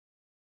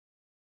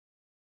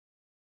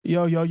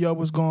Yo,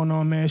 what's going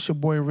on, man? It's your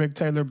boy Rick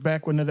Taylor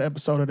back with another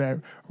episode of that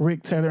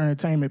Rick Taylor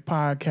Entertainment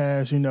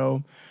Podcast,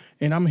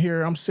 And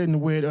I'm sitting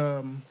with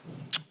a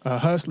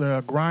hustler,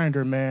 a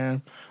grinder,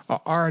 man, an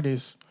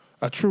artist,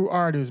 a true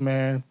artist,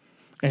 man.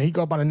 And he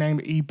go by the name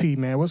of EP,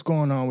 man. What's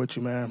going on with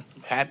you, man?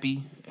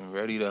 Happy and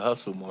ready to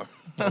hustle more.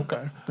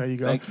 Okay, there you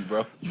go. Thank you,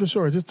 bro. For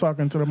sure. Just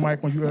talking to the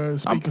mic when you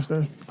speak and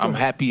stuff. I'm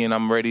happy and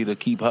I'm ready to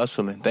keep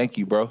hustling. Thank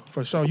you, bro.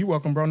 For sure. You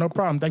welcome, bro. No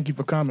problem. Thank you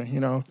for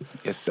coming,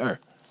 Yes, sir.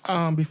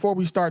 Before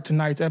we start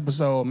tonight's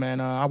episode, man,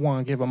 I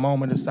want to give a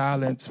moment of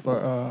silence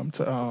for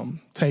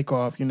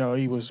Takeoff.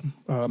 He was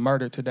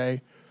murdered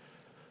today,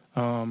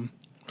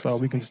 so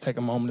we can just take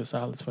a moment of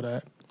silence for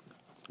that.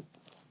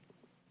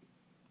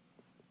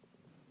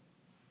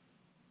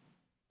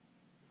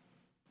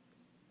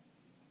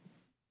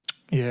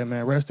 Yeah,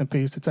 man. Rest in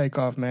peace to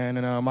Takeoff, man,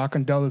 and my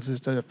condolences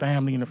to the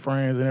family and the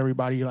friends and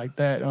everybody like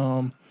that.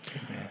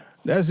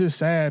 That's just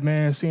sad,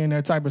 man, seeing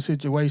that type of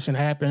situation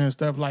happen and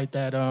stuff like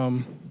that.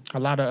 A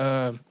lot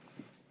of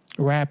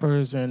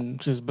rappers and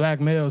just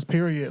black males,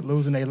 period,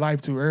 losing their life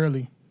too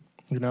early,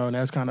 and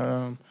that's kind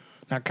of,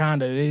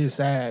 it is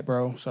sad,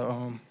 bro.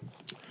 So,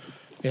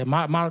 yeah,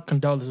 my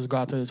condolences go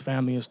out to his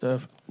family and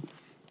stuff.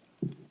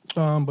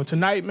 But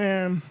tonight,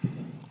 man,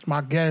 my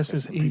guest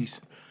is EP.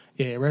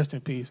 Yeah, rest in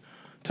peace.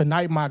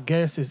 Tonight, my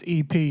guest is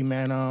EP,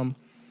 man.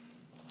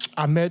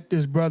 I met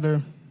this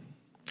brother.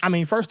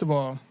 First of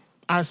all,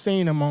 I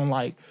seen him on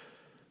like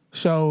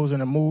shows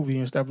and a movie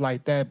and stuff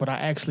like that, but I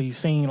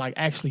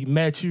actually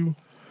met you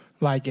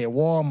like at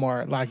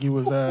Walmart. Like he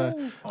was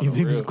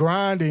he was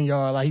grinding,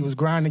 y'all. Like he was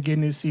grinding,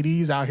 getting his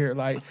CDs out here,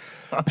 like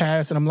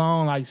passing them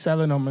along, like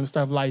selling them and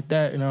stuff like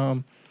that.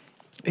 And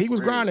he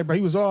was grinding, but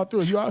he was all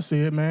through it. You all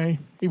see it, man.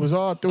 He was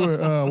all through it,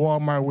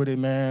 Walmart with it,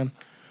 man.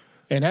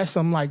 And that's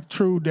some like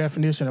true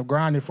definition of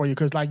grinding for you,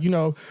 because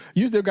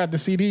you still got the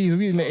CDs.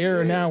 We in the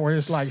era now where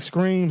it's like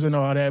screams and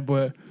all that,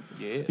 but.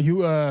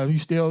 Yeah. You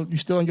still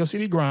in your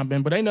CD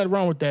grinding, but ain't nothing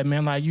wrong with that,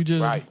 man. Like you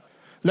just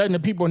letting the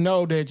people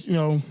know that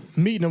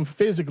meeting them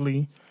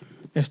physically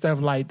and stuff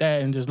like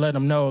that, and just letting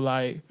them know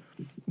like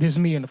this is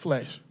me in the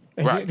flesh.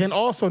 And then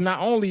also, not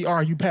only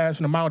are you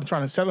passing them out and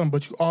trying to sell them,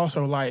 but you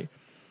also like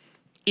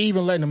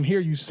even letting them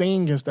hear you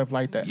sing and stuff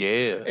like that.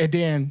 Yeah. And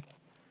then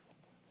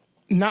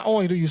not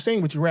only do you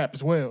sing, but you rap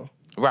as well.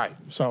 Right.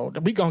 So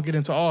we gonna get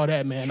into all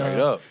that, man. Straight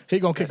up. He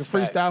gonna kick a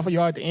freestyle facts. for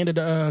y'all at the end of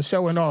the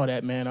show and all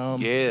that, man.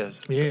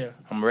 Yes. Yeah.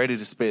 I'm ready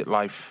to spit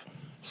life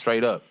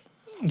straight up.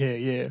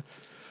 Yeah.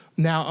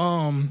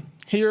 Now,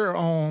 here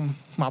on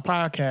my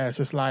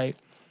podcast, it's like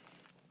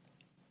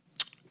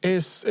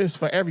it's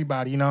for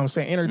everybody. You know what I'm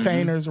saying?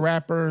 Entertainers,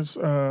 rappers,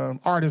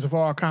 artists of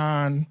all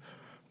kind,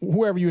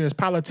 whoever you is,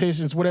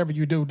 politicians, whatever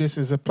you do. This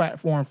is a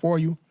platform for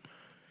you,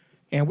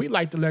 and we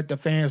like to let the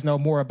fans know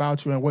more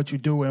about you and what you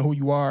do and who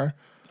you are.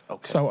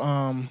 Okay. So,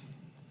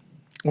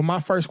 well, my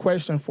first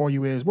question for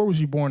you is, where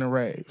was you born and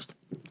raised?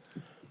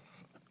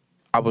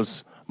 I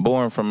was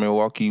born from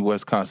Milwaukee,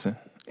 Wisconsin,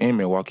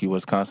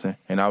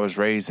 and I was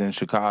raised in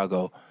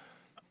Chicago,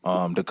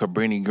 the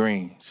Cabrini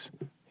Greens.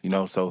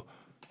 So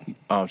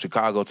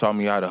Chicago taught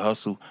me how to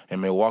hustle,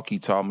 and Milwaukee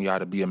taught me how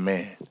to be a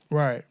man.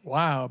 Right.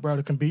 Wow, bro.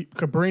 The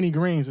Cabrini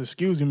Greens,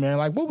 excuse me, man.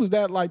 Like, what was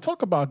that like?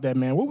 Talk about that,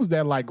 man. What was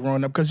that like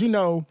growing up? Because,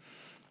 when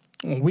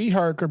we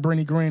heard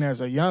Cabrini Green as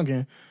a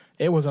youngin',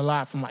 it was a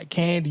lot from like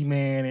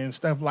Candyman and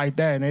stuff like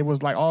that, and it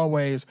was like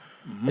always,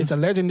 it's a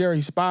legendary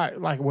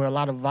spot, like where a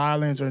lot of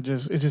violence or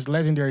it's just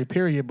legendary,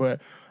 period. But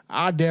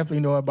I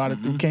definitely know about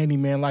it through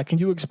Candyman. Like, can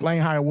you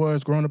explain how it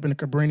was growing up in the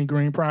Cabrini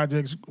Green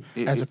projects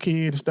as a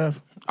kid and stuff?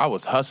 I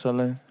was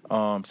hustling,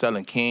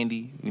 selling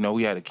candy.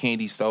 We had a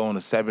candy store on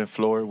the 7th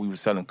floor. We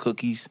was selling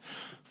cookies,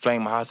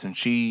 flame house and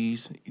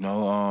cheese.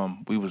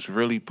 We was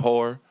really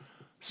poor,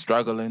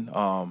 struggling.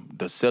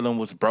 The ceiling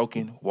was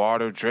broken,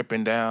 water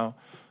dripping down.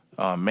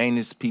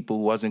 Maintenance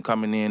people wasn't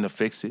coming in to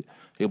fix it.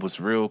 It was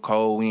real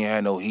cold. We ain't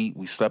had no heat.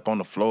 We slept on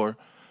the floor,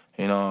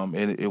 and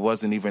it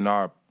wasn't even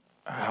our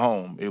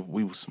home.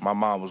 My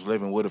mom was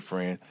living with a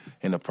friend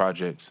in the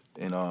projects.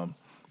 And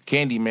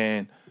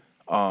Candyman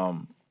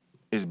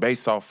is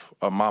based off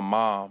of my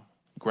mom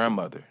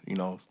grandmother.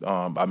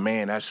 A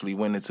man actually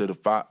went into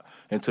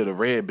the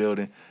red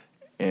building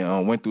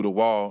and went through the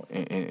wall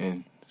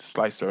and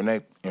sliced her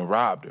neck and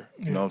robbed her.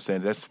 You know what I'm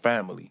saying? That's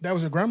family. That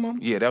was your grandma?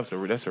 Yeah, that's a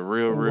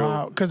real.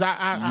 Wow. Because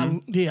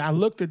I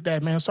looked at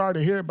that, man. Sorry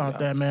to hear about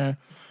that, man.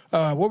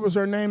 What was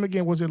her name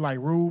again? Was it like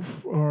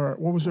Ruth, or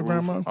what was your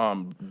grandma?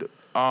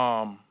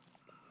 I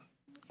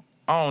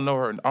don't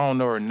know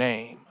her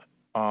name.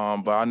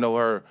 But I know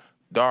her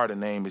daughter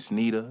name is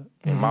Nita,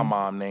 and my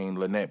mom named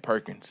Lynette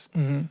Perkins.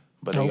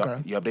 But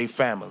they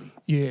family.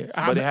 Yeah.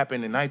 But it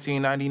happened in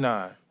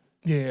 1999.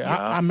 Yeah.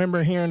 I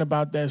remember hearing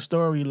about that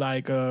story,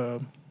 like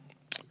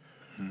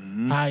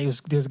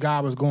This guy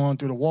was going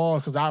through the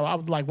walls, because I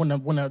was like, when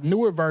the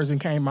newer version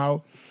came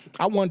out,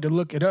 I wanted to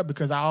look it up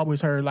because I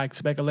always heard like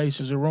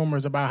speculations and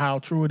rumors about how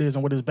true it is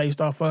and what it's based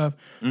off of.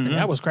 And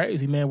that was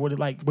crazy, man. What it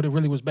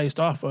really was based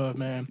off of,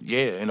 man.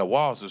 Yeah, and the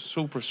walls are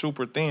super,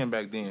 super thin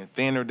back then,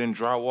 thinner than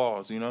dry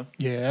walls, you know?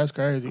 Yeah, that's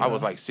crazy. I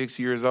was like 6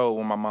 years old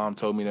when my mom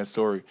told me that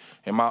story.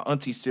 And my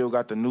auntie still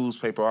got the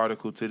newspaper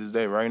article to this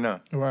day right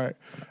now. Right.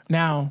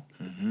 Now,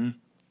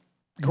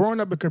 growing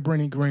up at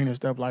Cabrini Green and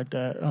stuff like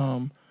that,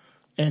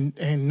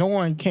 and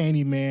knowing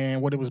Candyman,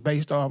 what it was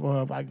based off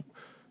of, like,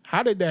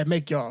 how did that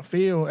make y'all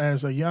feel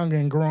as a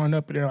youngin' growing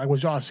up there? Like,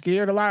 was y'all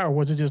scared a lot, or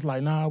was it just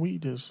like, nah, we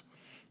just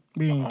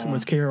being too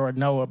much care or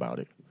know about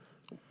it?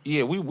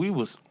 Yeah, we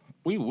was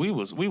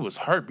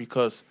hurt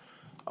because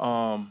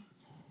my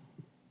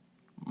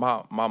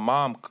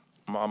mom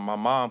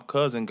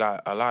cousin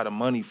got a lot of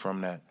money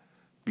from that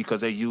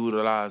because they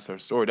utilized her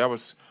story. That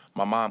was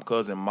my mom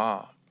cousin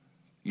mom.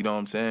 You know what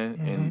I'm saying?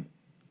 And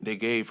they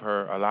gave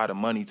her a lot of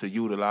money to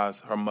utilize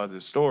her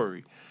mother's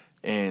story.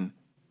 And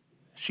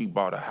she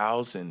bought a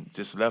house and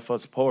just left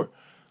us poor.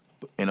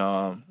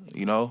 And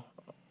you know,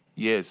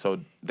 yeah,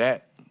 so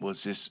that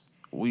was just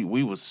we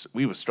was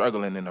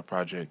struggling in the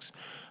projects.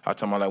 I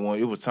talking about, like, when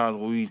it was times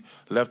when we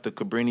left the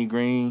Cabrini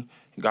Green,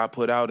 got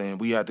put out,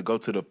 and we had to go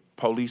to the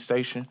police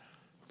station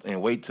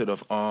and wait to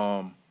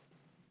the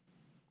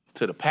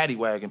paddy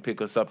wagon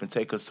pick us up and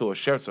take us to a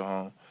shelter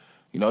home.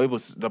 You know,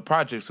 the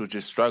projects were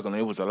just struggling.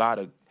 It was a lot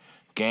of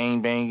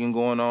gang banging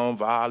going on,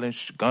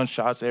 violence,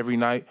 gunshots every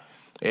night.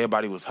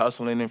 Everybody was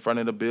hustling in front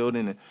of the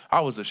building, and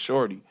I was a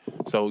shorty.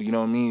 So, you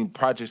know what I mean?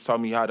 Projects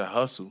taught me how to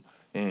hustle.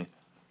 And,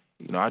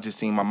 you know, I just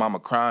seen my mama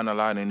crying a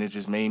lot, and it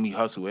just made me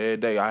hustle every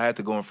day. I had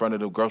to go in front of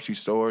the grocery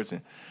stores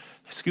and,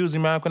 excuse me,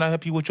 ma'am, can I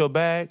help you with your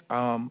bag?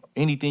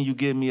 Anything you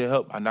give me a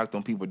help. I knocked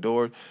on people's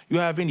doors. You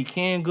have any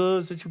canned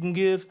goods that you can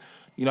give?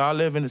 You know, I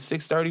live in a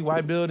 630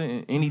 white building,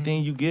 and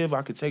anything you give,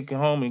 I could take it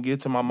home and give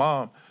to my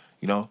mom,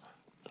 you know.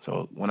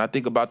 So when I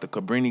think about the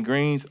Cabrini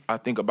Greens, I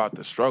think about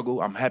the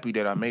struggle. I'm happy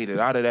that I made it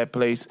out of that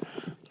place,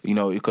 you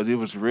know, because it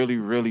was really,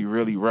 really,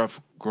 really rough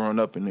growing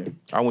up in there.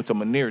 I went to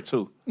Manier,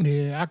 too.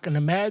 Yeah, I can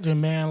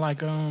imagine, man, like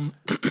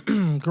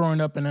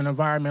growing up in an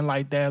environment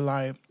like that,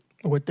 like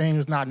where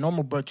things not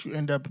normal, but you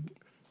end up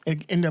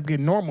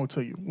getting normal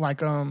to you.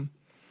 Like, how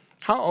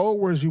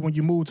old was you when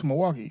you moved to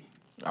Milwaukee?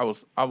 I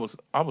was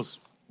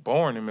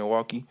born in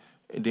Milwaukee,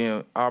 and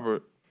then I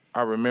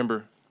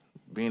remember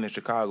being in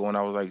Chicago when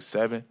I was like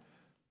 7.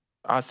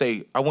 I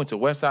went to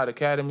Westside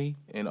Academy,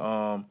 and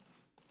I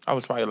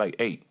was probably like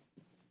 8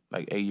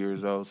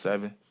 years old,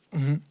 7.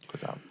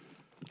 Because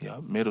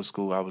middle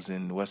school I was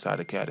in Westside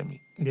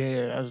Academy.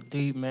 Yeah, that's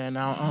deep, man.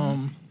 Now,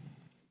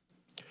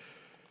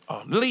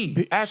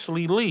 Lee.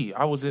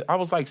 I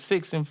was like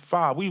 6 and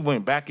 5. We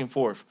went back and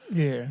forth.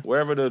 Yeah,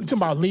 wherever the. You talking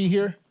about Lee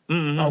here?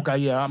 Okay,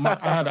 yeah.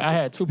 I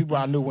had 2 people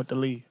I knew went to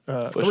Lee.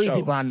 3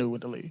 people I knew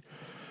went to Lee.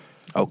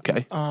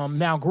 Okay.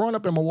 Now, growing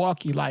up in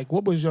Milwaukee, like,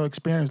 what was your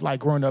experience like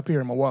growing up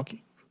here in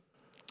Milwaukee?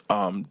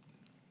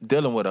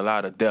 Dealing with a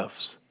lot of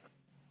deaths.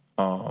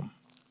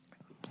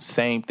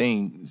 Same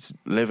thing,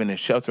 living in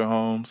shelter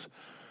homes,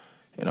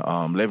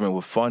 and living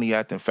with funny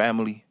acting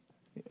family.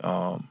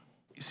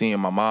 Seeing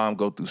my mom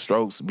go through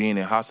strokes, being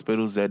in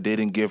hospitals that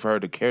didn't give her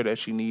the care that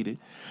she needed,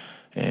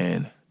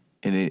 and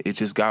it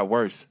just got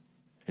worse.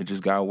 It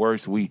just got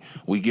worse. We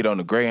get on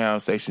the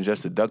Greyhound station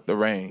just to duck the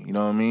rain. You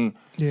know what I mean?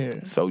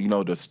 Yeah. So, you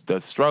know, the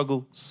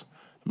struggles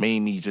made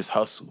me just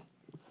hustle.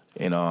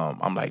 And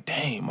I'm like,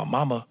 dang, my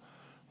mama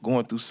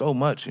going through so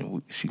much.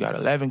 And she got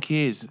 11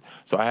 kids.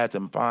 So I had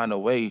to find a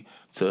way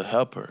to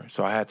help her.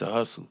 So I had to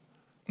hustle.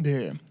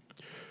 Yeah.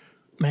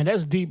 Man,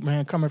 that's deep,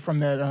 man, coming from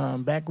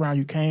that background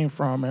you came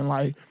from. And,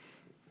 like,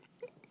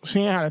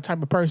 seeing how the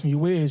type of person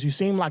you is, you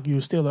seem like you're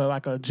still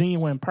a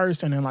genuine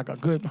person and, like, a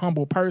good,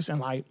 humble person.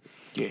 Like,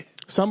 yeah.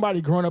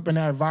 Somebody growing up in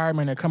that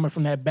environment and coming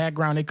from that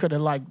background, they could have,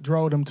 like,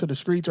 drove them to the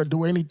streets or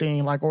do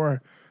anything, like,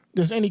 or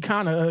just any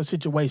kind of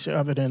situation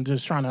other than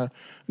just trying to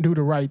do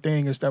the right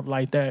thing and stuff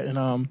like that.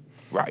 And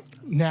right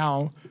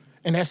now,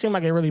 and that seemed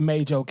like it really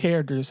made your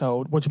character.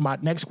 So, which my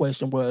next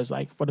question was,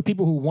 like, for the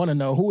people who want to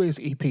know, who is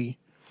EP?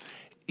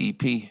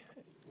 EP,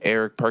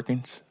 Erick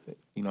Perkins.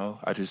 You know,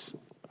 I just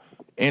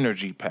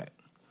energy pack.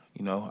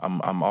 You know,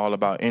 I'm all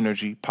about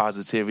energy,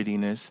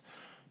 positivityness,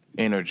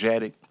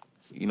 energetic.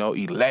 You know,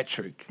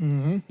 electric.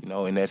 You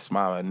know, and that's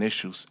my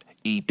initials.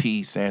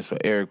 EP stands for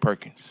Erick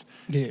Perkins.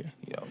 Yeah.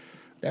 You know,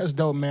 that's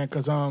dope, man.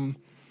 Cause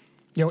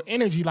your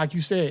energy, like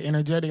you said,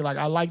 energetic. Like,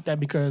 I like that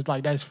because,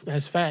 like,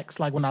 that's facts.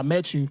 Like, when I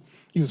met you,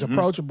 you was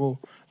approachable.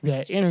 You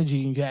had energy.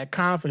 You had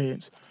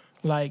confidence.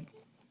 Like,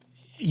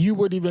 you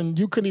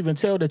couldn't even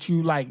tell that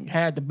you, like,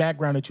 had the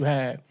background that you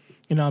had.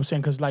 You know what I'm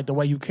saying? Because, like, the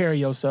way you carry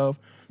yourself.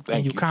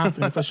 Thank you. You're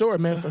confident, for sure,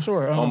 man, for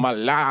sure. On my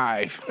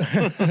life.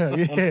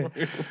 Yeah.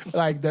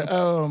 Like,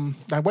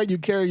 the way you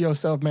carry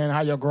yourself, man,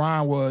 how your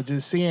grind was,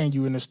 just seeing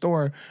you in the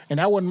store. And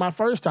that wasn't my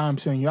first time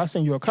seeing you. I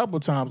seen you a couple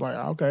times, like,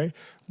 okay,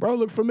 bro,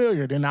 look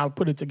familiar. Then I'll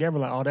put it together,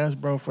 like, oh, that's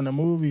bro from the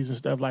movies and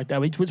stuff like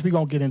that, which we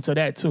going to get into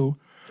that, too.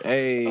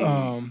 Hey.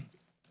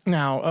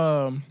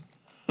 Now,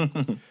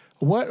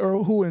 What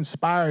or who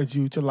inspired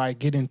you to like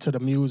get into the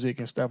music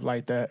and stuff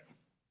like that?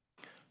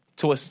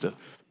 Twister.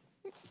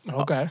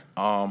 Okay.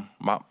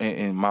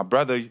 My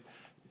brother,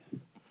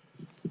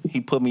 he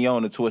put me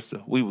on the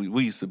Twister. We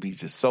used to be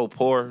just so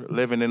poor,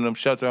 living in them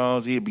shelter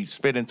homes. He'd be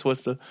spitting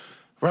Twister.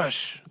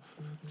 Rush.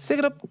 Sick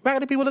it up, back at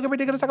the people looking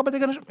ridiculous.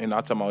 And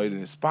I tell him, it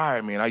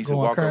inspired me. And I used to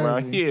walk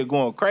around here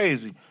going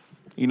crazy.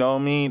 You know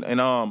what I mean?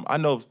 And I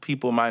know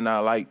people might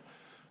not like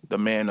the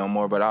man no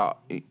more, but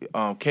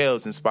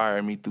Kels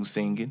inspired me through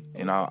singing,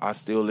 and I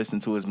still listen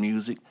to his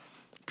music.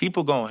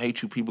 People gonna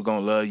hate you, people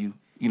gonna love you.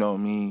 You know what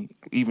I mean?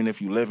 Even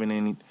if you living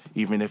in it,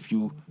 even if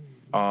you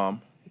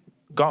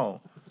gone,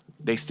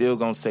 they still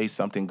gonna say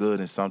something good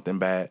and something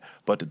bad.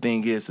 But the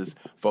thing is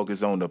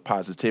focus on the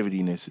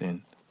positivityness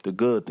and the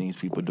good things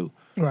people do.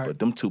 Right. But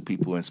them two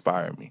people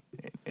inspire me,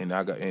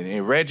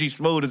 and Reggie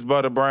Smooth is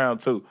Butter Brown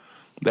too.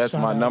 That's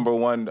my number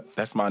one.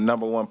 That's my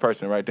number one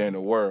person right there in the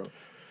world.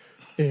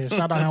 Yeah,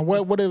 shout out.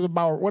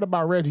 What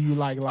about Reggie you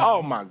like?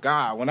 Oh my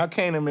God! When I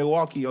came to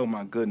Milwaukee, oh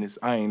my goodness,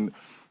 I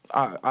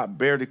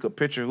barely could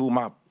picture who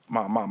my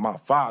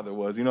father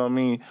was. You know what I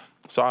mean?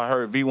 So I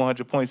heard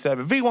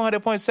V100.7,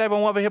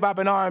 V100.7, one for hip hop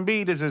and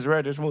R&B. This is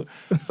Reggie Smooth.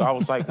 So I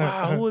was like,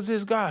 wow, who is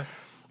this guy?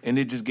 And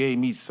it just gave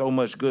me so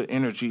much good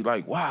energy.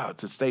 Like, wow,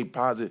 to stay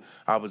positive.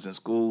 I was in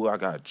school, I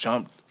got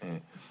jumped,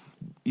 and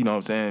you know what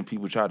I'm saying?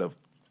 People try to,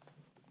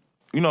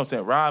 you know what I'm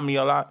saying, ride me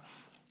a lot,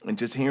 and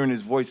just hearing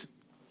his voice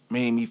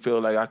made me feel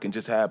like I can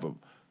just have a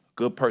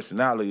good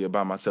personality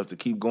about myself to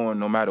keep going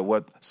no matter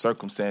what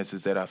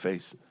circumstances that I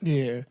face.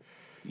 Yeah.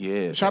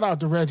 Yeah. Shout out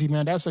to Reggie,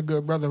 man. That's a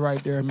good brother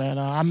right there, man.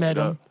 I met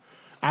him.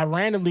 I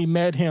randomly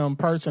met him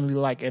personally,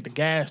 like at the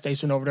gas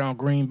station over there on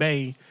Green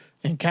Bay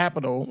in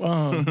Capitol.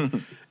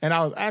 And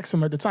I was asking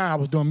him at the time, I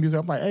was doing music.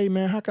 I'm like, hey,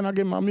 man, how can I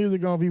get my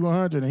music on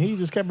V100? And he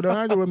just kept it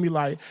 100 with me,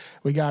 like,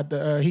 we got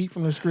the heat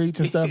from the streets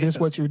and stuff. This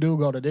what you do,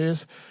 go to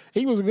this.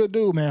 He was a good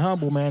dude, man,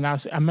 humble, man.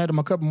 I met him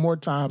a couple more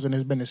times, and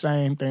it's been the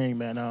same thing,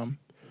 man.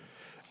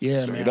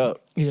 Yeah, Straight man.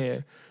 up.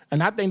 Yeah.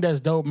 And I think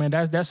that's dope, man.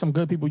 That's some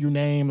good people you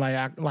name,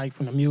 like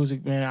from the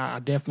music, man. I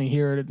definitely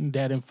hear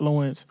that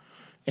influence.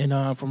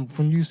 And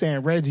from you saying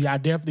Reggie, I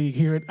definitely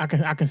hear it. I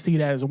can see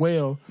that as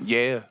well.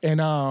 Yeah.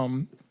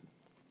 And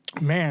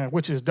man,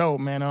 which is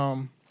dope,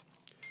 man.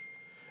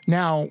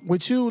 Now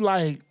with you,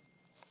 like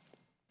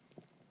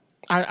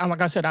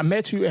I said, I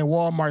met you at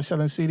Walmart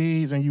selling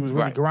CDs, and you was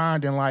really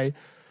grinding. Like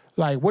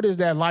what is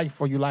that like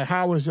for you? Like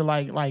how is your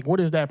like what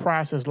is that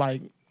process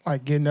like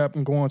getting up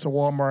and going to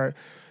Walmart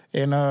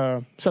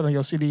and selling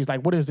your CDs?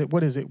 Like what is it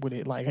with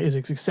it? Like is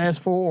it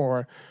successful,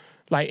 or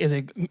like is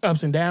it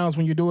ups and downs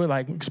when you do it?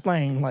 Like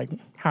explain like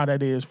how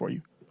that is for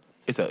you.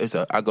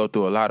 I go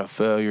through a lot of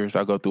failures.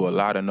 I go through a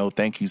lot of no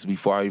thank yous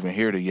before I even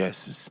hear the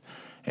yeses.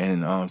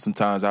 And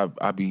sometimes I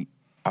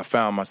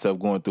found myself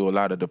going through a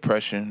lot of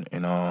depression,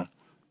 and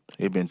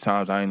it been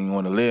times I ain't even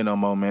want to live no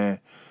more, man.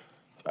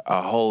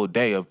 A whole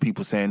day of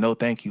people saying no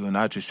thank you, and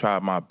I just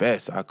tried my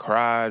best. I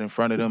cried in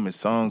front of them and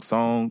sung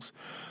songs.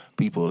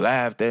 People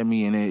laughed at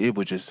me, and it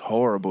was just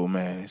horrible,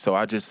 man. So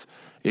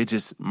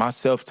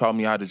myself taught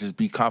me how to just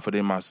be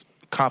confident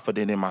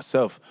in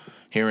myself.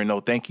 Hearing no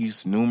thank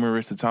yous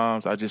numerous of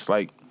times, I just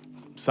like,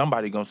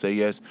 somebody gonna say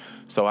yes.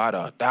 So out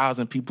of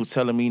 1,000 people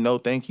telling me no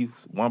thank you,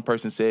 one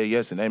person said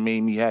yes, and that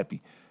made me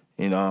happy.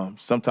 And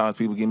sometimes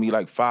people give me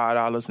like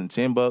 $5 and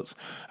 $10.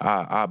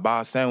 I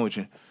buy a sandwich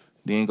and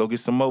then go get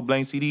some more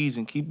blank CDs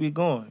and keep it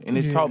going. And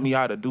it's taught me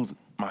how to do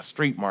my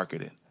street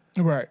marketing.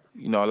 Right.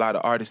 You know, a lot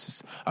of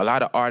artists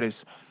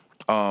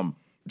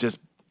just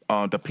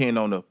depend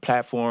on the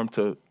platform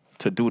to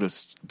do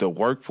the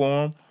work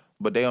for them,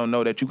 but they don't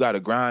know that you got to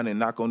grind and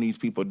knock on these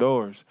people's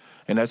doors.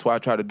 And that's why I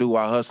try to do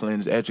while hustling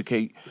is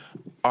educate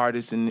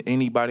artists and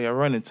anybody I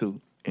run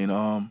into,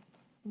 and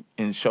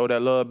show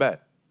that love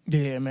back.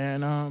 Yeah,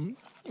 man.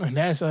 And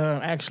that's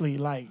actually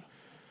like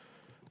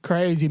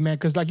crazy, man,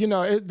 because like, you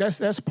know,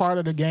 that's part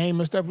of the game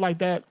and stuff like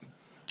that.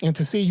 And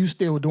to see you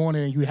still doing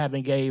it and you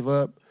haven't gave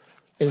up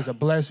is a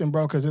blessing,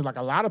 bro, because it's like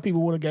a lot of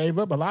people would have gave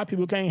up. A lot of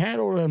people can't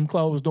handle them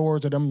closed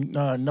doors or them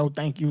no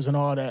thank yous and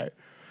all that.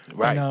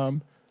 Right.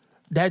 And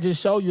that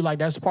just show you like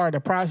that's part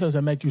of the process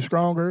that make you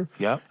stronger.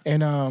 Yep.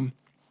 And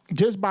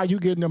just by you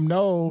getting them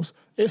no's,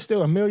 it's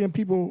still a million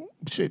people,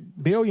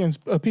 billions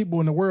of people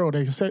in the world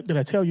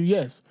that tell you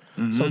yes.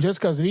 Mm-hmm. So just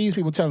because these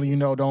people telling you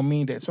no don't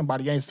mean that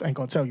somebody ain't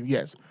gonna tell you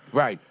yes.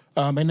 Right.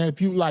 And then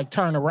if you like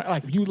turn around,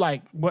 like if you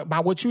like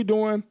by what you're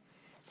doing,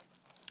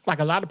 like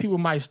a lot of people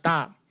might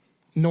stop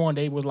knowing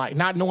they was like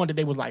not knowing that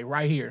they was like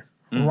right here,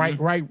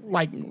 mm-hmm. right,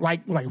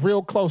 like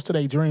real close to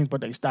their dreams, but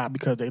they stop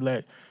because they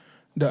let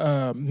the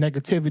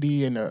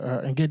negativity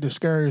and get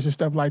discouraged and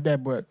stuff like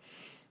that. But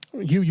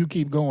you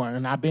keep going,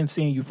 and I've been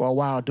seeing you for a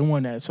while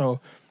doing that.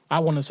 So I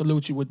want to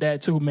salute you with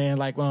that too, man.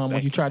 Like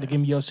when you tried to give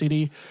me your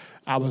CD,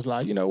 I was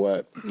like, you know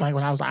what? Like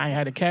when I was like, I ain't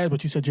had the cash,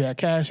 but you said you had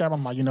Cash App.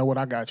 I'm like, you know what?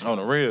 I got you. On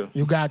the real.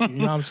 You got you. You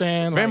know what I'm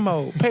saying? Like,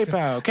 Venmo,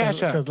 PayPal,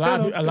 Cash App. Because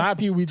a lot of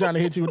people be trying to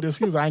hit you with the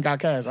excuse, I ain't got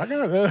cash. I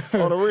got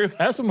On the real.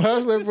 That's some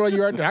hustling for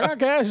you right there. I got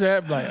Cash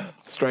App. Like,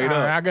 Straight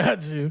up. I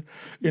got you.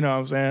 You know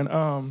what I'm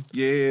saying?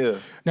 Yeah.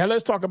 Now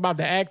let's talk about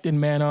the acting,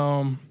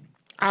 man.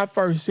 I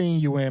first seen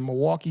you in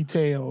Milwaukee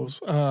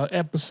Tales,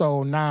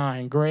 episode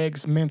 9,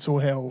 Greg's Mental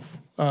Health.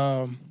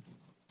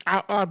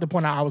 I have to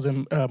point out I was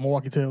in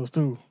Milwaukee Tales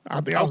too.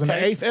 I think I was in the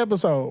 8th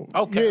episode.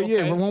 Okay.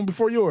 Yeah, the one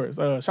before yours.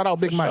 Shout out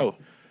Big Mike. Sure.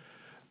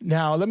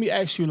 Now let me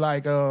ask you,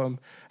 like,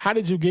 how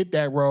did you get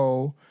that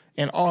role,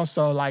 and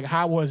also like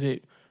how was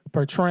it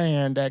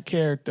portraying that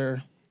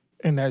character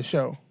in that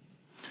show?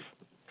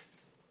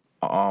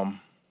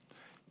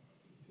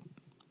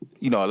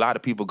 You know, a lot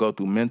of people go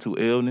through mental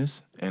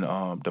illness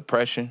and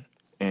depression,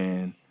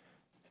 and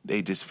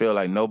they just feel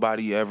like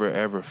nobody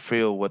ever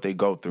feel what they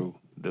go through.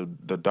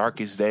 The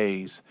darkest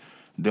days,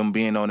 them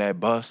being on that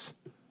bus,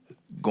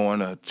 going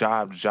to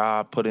job to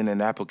job, putting in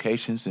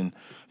applications, and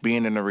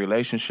being in a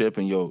relationship,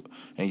 and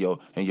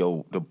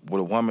the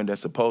woman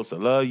that's supposed to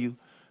love you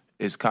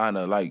is kind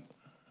of like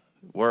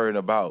worried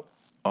about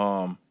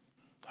her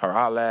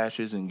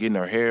eyelashes and getting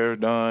her hair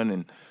done,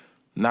 and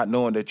not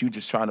knowing that you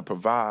just trying to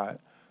provide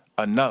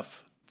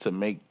enough to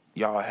make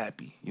y'all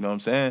happy. You know what I'm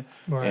saying?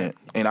 Right.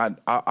 And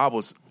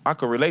I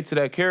could relate to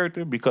that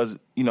character because,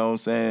 you know what I'm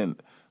saying,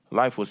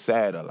 life was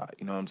sad a lot.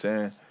 You know what I'm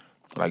saying?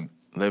 Like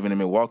living in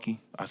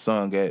Milwaukee, I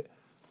sung at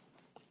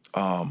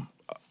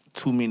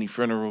too many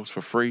funerals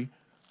for free.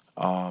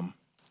 I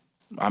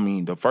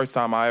mean, the first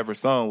time I ever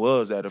sung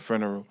was at a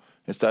funeral.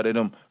 Instead of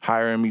them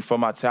hiring me for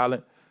my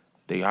talent,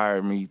 they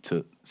hired me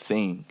to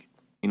sing.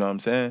 You know what I'm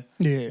saying?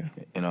 Yeah.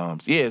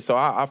 And so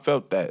I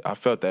felt that. I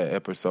felt that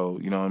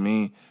episode, you know what I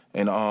mean?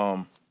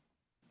 And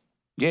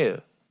yeah.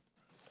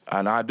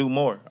 And I do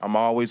more. I'm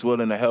always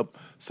willing to help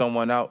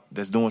someone out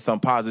that's doing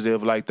something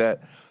positive like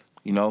that,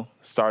 you know,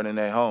 starting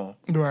at home.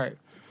 Right.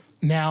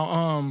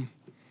 Now,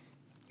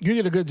 you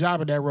did a good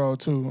job at that role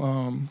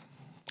too.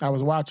 I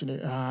was watching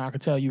it. I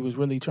could tell you was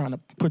really trying to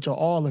put your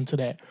all into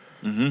that.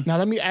 Mm-hmm. Now,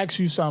 let me ask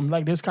you something.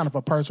 Like, this kind of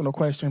a personal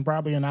question,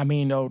 probably, and I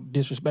mean no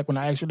disrespect when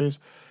I ask you this.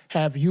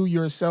 Have you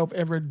yourself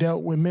ever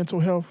dealt with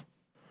mental health?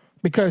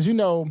 Because, you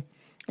know,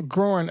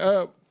 growing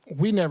up,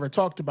 we never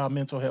talked about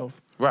mental health.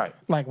 Right.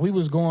 Like, we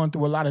was going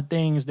through a lot of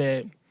things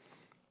that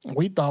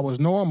we thought was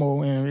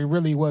normal, and it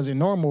really wasn't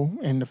normal.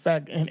 And the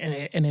fact, and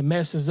it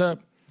messes up,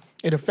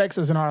 it affects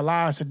us in our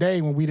lives today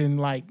when we didn't,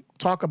 like,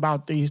 talk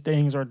about these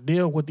things or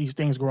deal with these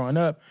things growing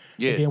up.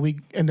 Yeah. And then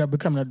we end up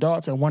becoming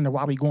adults and wonder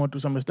why we going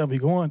through some of the stuff we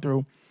going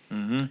through.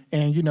 Mm-hmm.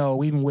 And, you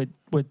know, even with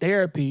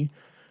therapy,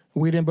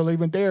 we didn't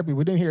believe in therapy.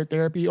 We didn't hear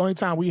therapy. Only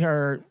time we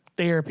heard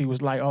therapy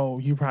was like, oh,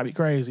 you probably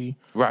crazy.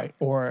 Right.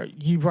 Or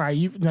you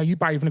probably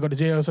going to go to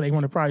jail, so they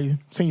want to probably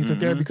send you to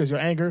therapy because of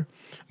your anger.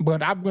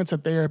 But I went to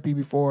therapy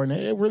before, and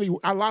it really,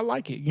 I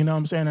like it. You know what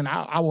I'm saying? And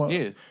I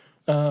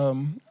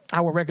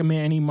would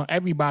recommend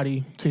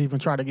everybody to even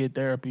try to get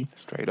therapy.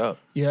 Straight up.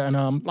 Yeah,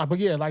 and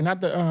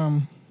not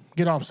to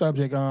get off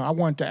subject. I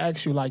wanted to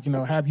ask you, like, you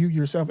know, have you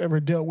yourself ever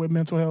dealt with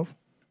mental health?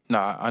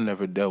 Nah, I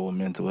never dealt with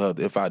mental health.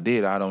 If I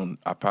did, I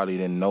probably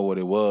didn't know what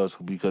it was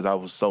because I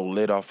was so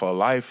lit off of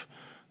life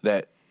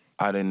that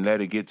I didn't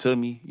let it get to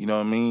me. You know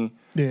what I mean?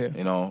 Yeah.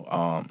 You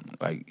know,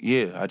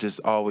 I just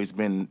always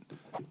been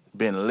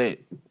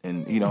lit,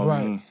 and you know what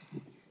I mean.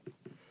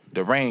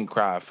 The rain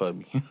cried for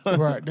me.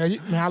 Right. Man,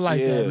 I like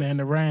that, man.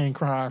 The rain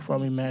cried for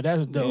me, man.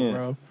 That's dope,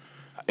 bro.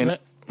 And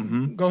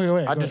go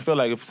ahead. I just feel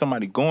like if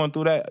somebody going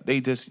through that,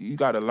 you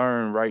got to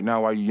learn right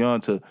now while you're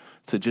young to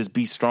just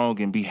be strong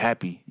and be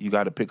happy. You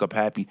got to pick up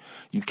happy.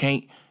 You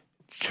can't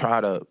try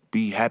to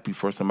be happy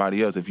for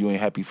somebody else if you ain't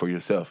happy for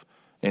yourself.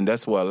 And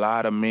that's what a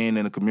lot of men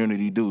in the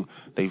community do.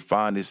 They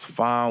find this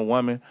fine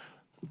woman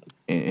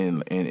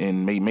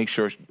and make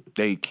sure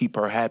they keep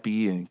her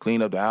happy and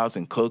clean up the house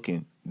and cook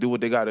and do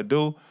what they got to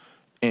do.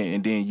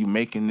 And then you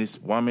making this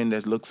woman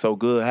that looks so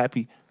good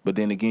happy, but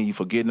then again, you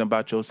forgetting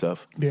about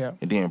yourself. Yeah.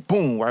 And then,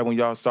 boom, right when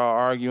y'all start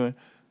arguing,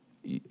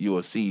 you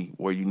will see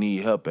where you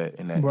need help at.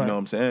 And that, right. You know what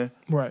I'm saying?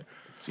 Right.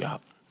 Yeah.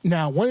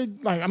 Now,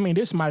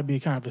 this might be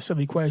kind of a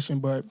silly question,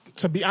 but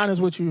to be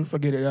honest with you,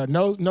 forget it.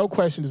 No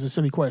question is a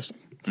silly question.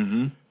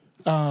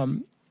 Mm-hmm.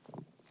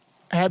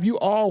 Have you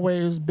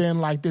always been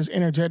like this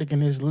energetic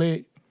and this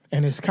lit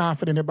and this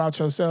confident about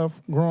yourself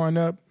growing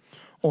up?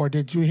 Or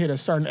did you hit a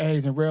certain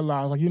age and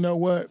realize, like, you know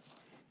what?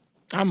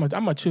 I'm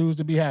gonna choose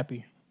to be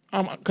happy.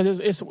 Because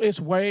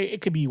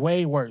it could be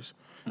way worse.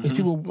 Mm-hmm. If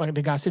people, like,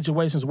 they got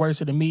situations worse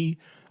than me,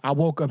 I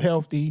woke up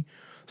healthy,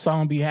 so I'm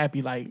gonna be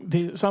happy. Like,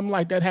 did something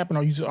like that happen,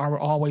 or you just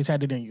always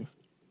had it in you?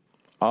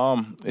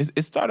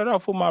 It started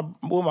off with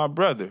my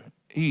brother.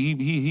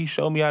 He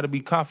showed me how to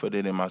be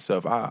confident in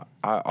myself. I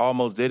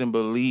almost didn't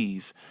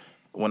believe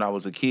when I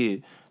was a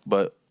kid,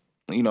 but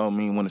you know what I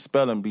mean, when the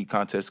spelling bee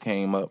contest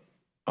came up,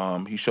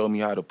 he showed me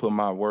how to put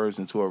my words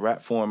into a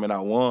rap form, and I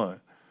won.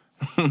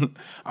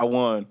 I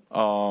won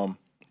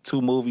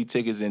 2 movie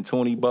tickets and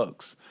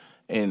 $20,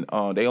 and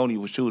they only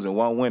was choosing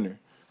one winner.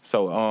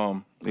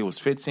 So It was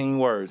 15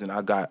 words, and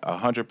I got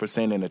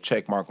 100% and a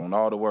check mark on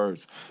all the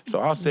words.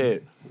 So I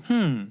said,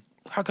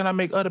 how can I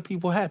make other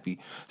people happy?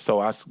 So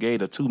I gave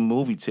the 2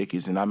 movie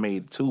tickets, and I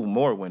made 2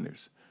 more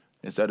winners.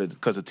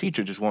 Because the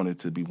teacher just wanted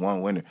to be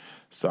 1 winner.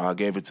 So I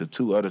gave it to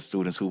 2 other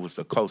students who was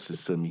the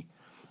closest to me.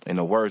 And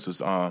the words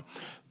was,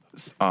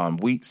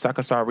 we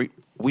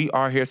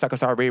are here, Soccer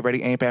Star,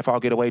 ready, aim, pass, fall,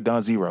 get away,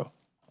 done, 0.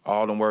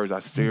 All them words I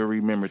still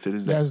remember to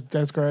this day.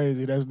 That's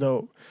crazy. That's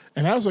dope.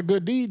 And that was a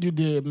good deed you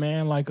did,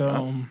 man. Like,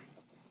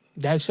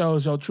 that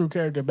shows your true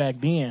character back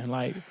then.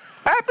 Like,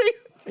 Happy?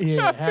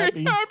 Yeah,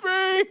 happy.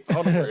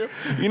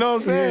 You know what I'm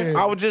saying?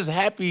 Yeah. I was just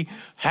happy.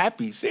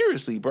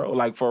 Seriously, bro.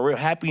 Like, for real,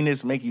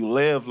 happiness make you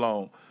live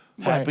long.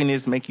 Right.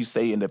 Happiness make you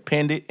stay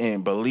independent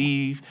and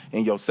believe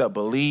in yourself.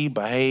 Believe,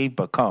 behave,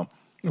 become.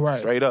 Right.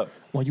 Straight up.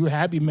 When you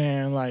happy,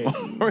 man, like,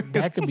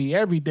 that could be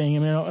everything.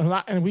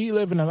 And we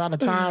live in a lot of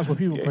times where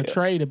people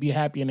portray to be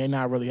happy and they're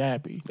not really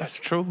happy. That's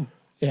true.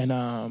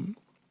 And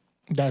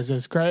that's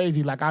just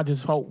crazy. Like, I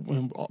just hope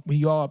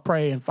we all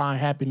pray and find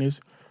happiness.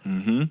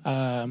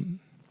 Mm-hmm.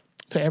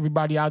 To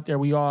everybody out there,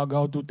 we all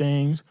go through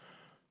things.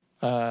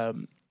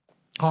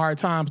 Hard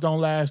times don't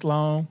last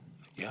long.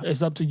 Yeah.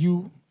 It's up to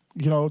you,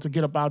 to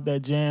get up out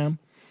that jam.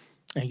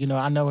 And,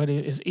 I know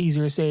it's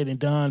easier said than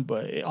done,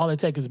 but all it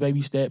takes is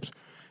baby steps.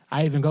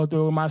 I even go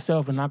through it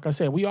myself, and like I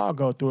said, we all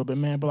go through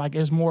it, but like,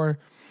 it's more,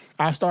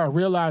 I start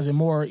realizing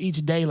more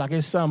each day, like,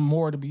 it's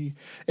something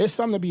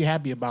to be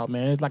happy about,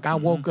 man. It's like I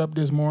woke up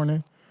this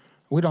morning.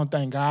 We don't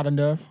thank God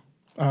enough.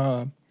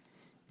 I'm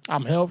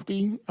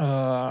healthy.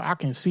 I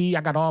can see.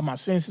 I got all my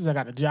senses. I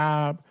got a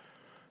job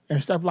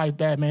and stuff like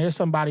that, man. There's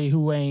somebody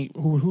who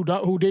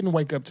didn't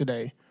wake up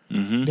today.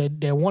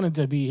 That wanted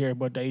to be here,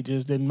 but they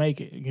just didn't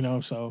make it,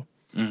 so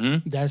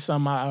that's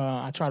something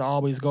I try to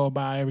always go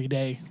by every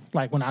day.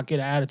 Like, when I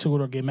get an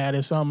attitude or get mad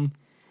at something,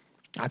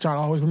 I try to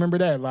always remember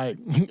that. Like,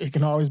 it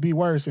can always be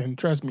worse, and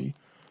trust me,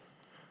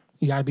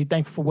 you got to be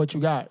thankful for what you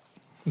got.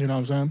 You know what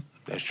I'm saying?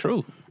 That's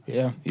true.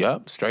 Yeah.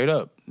 Yep, straight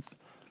up.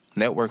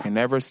 Networking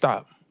never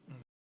stop.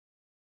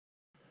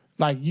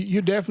 Like,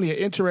 you're definitely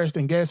an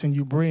interesting guest, and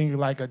you bring,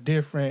 like, a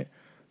different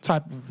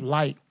type of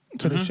light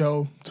to the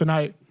show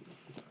tonight.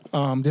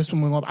 I think this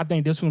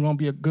one's going to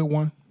be a good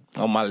one.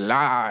 On my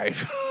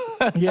live.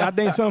 Yeah, I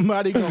think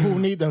somebody who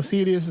need to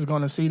see this is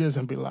going to see this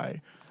and be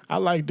like, I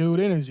like dude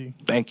energy.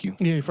 Thank you.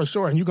 Yeah, for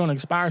sure. And you're going to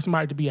inspire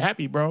somebody to be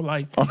happy, bro.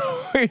 Like,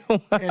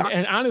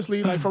 and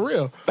honestly, like, for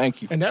real.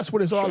 Thank you. And that's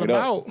what it's all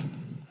about.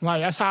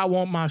 Like, that's how I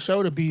want my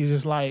show to be.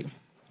 Just like,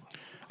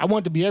 I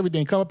want it to be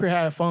everything. Come up here,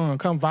 have fun.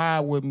 Come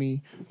vibe with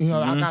me.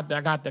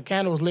 I got the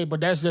candles lit, but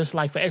that's just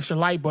like for extra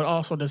light, but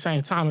also at the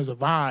same time as a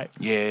vibe.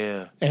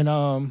 Yeah.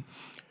 And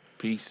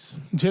peace.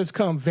 Just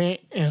come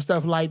vent and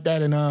stuff like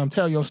that, and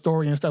tell your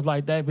story and stuff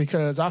like that,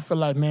 because I feel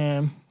like,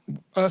 man,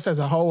 us as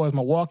a whole, as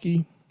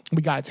Milwaukee,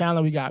 we got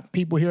talent, we got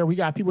people here, we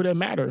got people that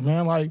matter,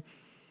 man. Like,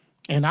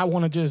 and I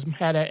want to just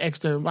have that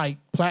extra, like,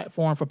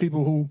 platform for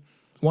people who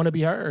want to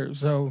be heard.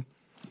 So,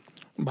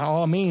 by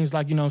all means,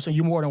 like,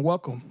 you're more than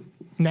welcome.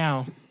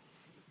 Now,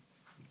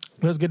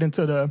 let's get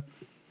into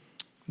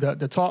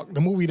the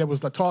movie that was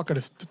the talk of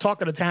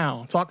the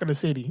town, talk of the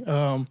city,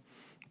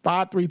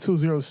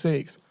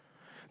 53206.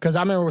 Because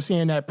I remember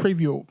seeing that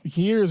preview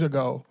years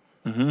ago,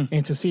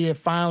 and to see it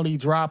finally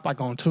drop,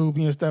 like, on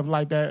Tubi and stuff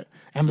like that,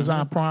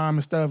 Amazon Prime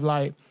and stuff,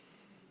 like,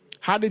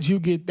 how did you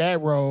get that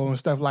role and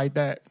stuff like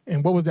that?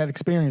 And what was that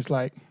experience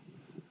like?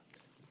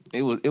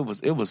 It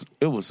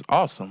was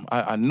awesome.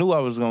 I knew I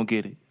was gonna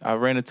get it. I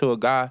ran into a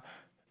guy,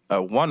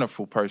 a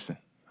wonderful person,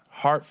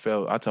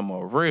 heartfelt. I tell him,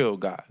 a real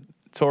guy.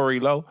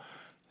 Tory Lowe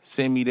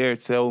sent me there,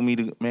 told me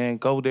to, man,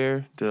 go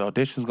there. The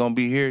audition's gonna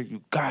be here.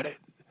 You got it.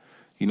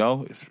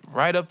 It's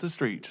right up the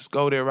street. Just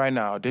go there right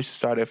now. Audition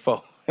start at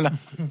 4.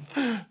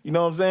 You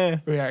know what I'm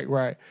saying?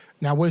 Right.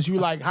 Now, was you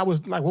like?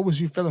 What was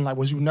you feeling like?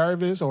 Was you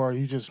nervous, or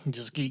you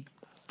just geek?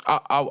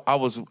 I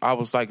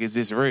was like, is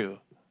this real?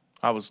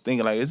 I was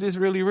thinking, like, is this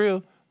really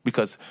real?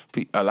 Because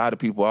a lot of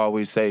people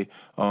always say,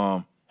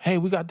 hey,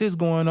 we got this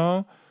going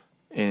on,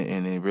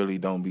 and it really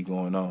don't be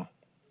going on.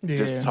 Yeah.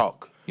 Just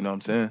talk. You know what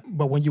I'm saying?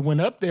 But when you went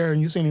up there and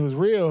you seen it was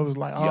real, it was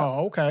like,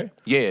 oh, okay.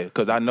 Yeah,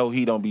 because I know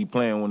he don't be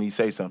playing when he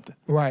say something.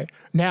 Right.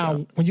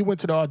 Now, when you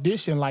went to the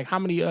audition, like, how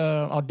many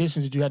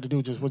auditions did you have to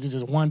do? Was it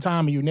just one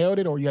time and you nailed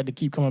it, or you had to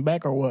keep coming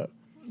back, or what?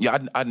 Yeah,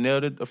 I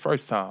nailed it the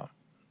first time.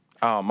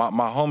 My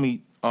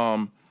homie,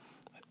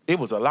 it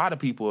was a lot of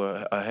people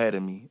ahead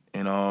of me.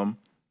 And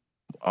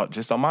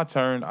just on my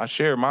turn, I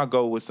shared my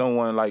goal with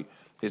someone, like,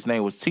 his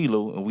name was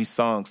Tilu, and we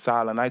sung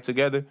Silent Night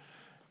together.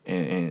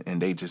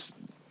 And they just...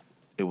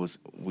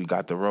 we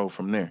got the role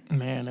from there.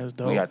 Man, that's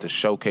dope. We had to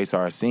showcase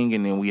our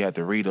singing, and we had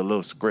to read a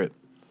little script.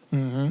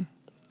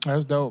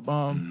 That's dope.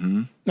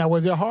 Now,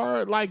 was it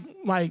hard, like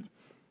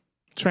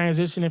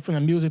transitioning from the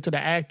music to the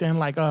acting,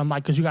 like,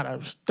 because you got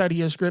to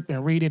study a script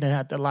and read it and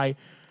have to, like,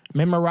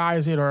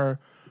 memorize it, or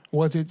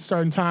was it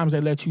certain times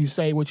they let you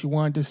say what you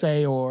wanted to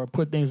say or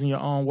put things in your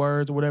own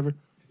words or whatever?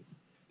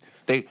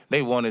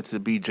 They wanted to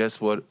be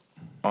just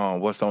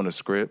what's on the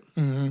script.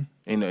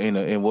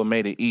 And what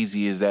made it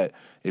easy is that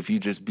if you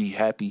just be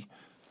happy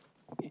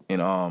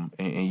and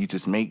you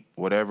just make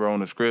whatever on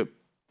the script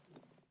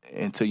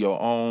into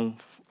your own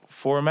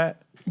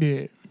format.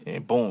 Yeah.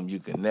 And boom, you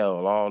can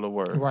nail all the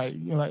words. Right.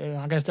 Like,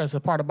 I guess that's the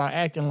part about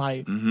acting,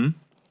 like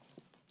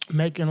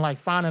making, like,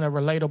 finding a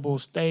relatable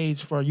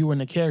stage for you and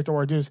the character,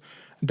 or just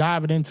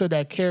diving into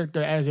that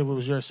character as if it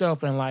was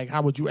yourself, and like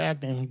how would you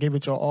act and give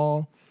it your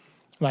all.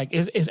 Like,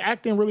 is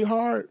acting really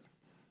hard?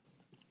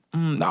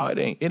 No, it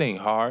ain't. It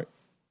ain't hard.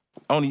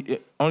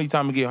 Only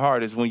time it get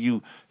hard is when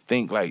you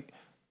think like,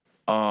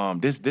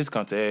 this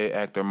comes to every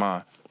actor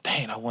mind.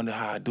 Dang, I wonder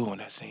how I do in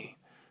that scene.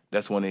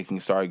 That's when it can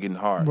start getting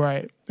hard.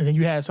 Right. And then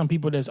you have some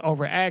people that's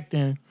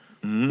overacting.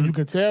 You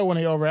could tell when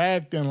they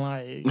overacting,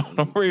 like,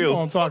 real. You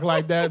don't talk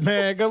like that,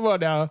 man. Come on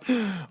now.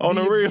 On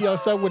the real. Be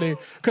yourself with it.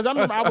 Because I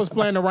remember I was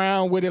playing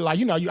around with it. Like,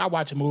 I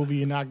watch a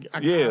movie and I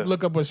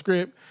look up a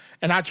script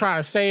and I try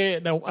to say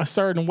it a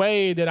certain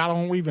way that I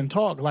don't even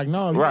talk. Like,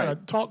 no, you gotta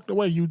talk the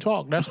way you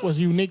talk. That's what's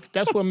unique.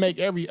 That's what make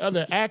every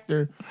other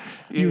actor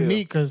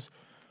unique. Because,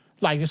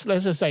 like,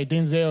 let's just say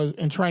Denzel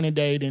in Training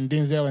Day and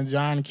Denzel and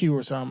John Q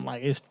or something.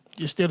 Like, it's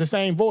still the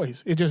same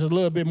voice. It's just a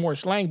little bit more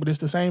slang, but it's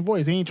the same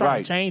voice. He ain't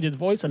trying to change his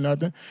voice or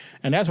nothing.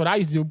 And that's what I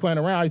used to do playing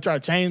around. I try to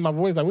change my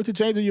voice. Like, what you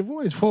changing your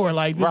voice for?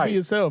 Like, just be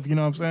yourself. You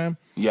know what I'm saying?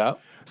 Yeah.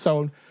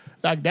 So,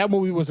 like, that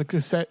movie was a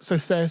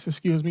success.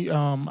 Excuse me. A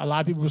lot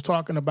of people was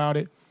talking about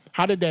it.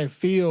 How did that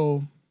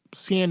feel,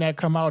 seeing that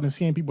come out and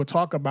seeing people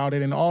talk about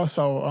it? And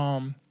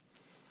also,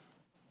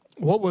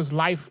 what was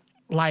life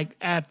like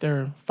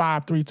after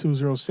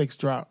 53206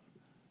 drop?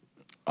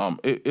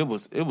 It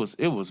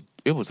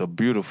was a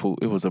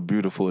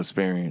beautiful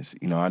experience.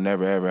 I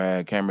never ever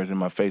had cameras in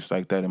my face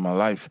like that in my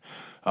life.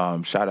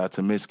 Shout out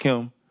to Miss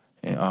Kim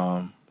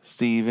and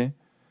Steven.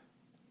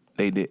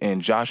 They did,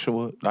 and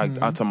Joshua. Like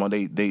I'm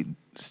talking about,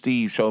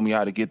 Steve showed me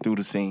how to get through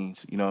the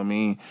scenes. You know what I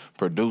mean?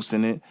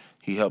 Producing it,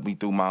 he helped me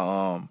through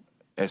my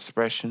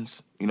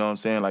expressions. You know what I'm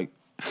saying? Like,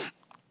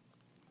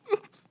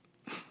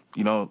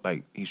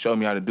 like he showed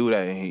me how to do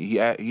that,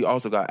 and he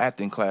also got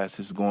acting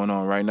classes going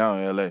on right now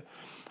in LA.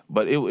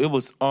 But it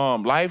was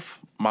life.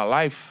 My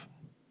life,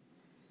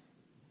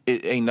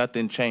 it ain't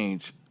nothing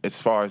changed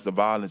as far as the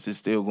violence is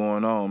still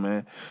going on,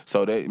 man.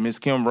 So that Miss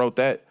Kim wrote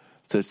that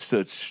to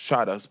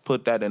try to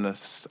put that in a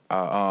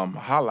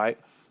highlight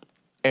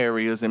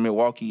areas in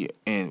Milwaukee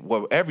and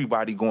what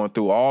everybody going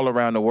through all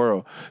around the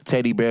world.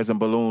 Teddy bears and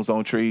balloons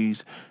on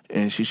trees,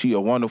 and she a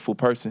wonderful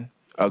person,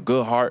 a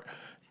good heart,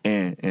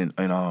 and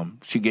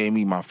she gave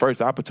me my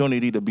first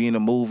opportunity to be in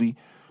a movie.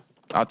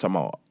 I'm talking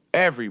about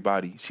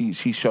everybody. She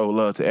showed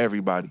love to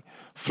everybody.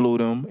 Flew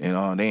them,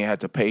 and they ain't had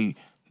to pay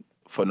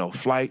for no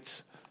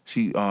flights.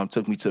 She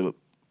took me to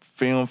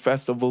film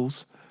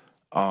festivals,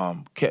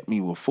 kept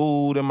me with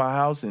food in my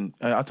house, and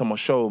I talking about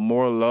showed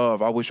more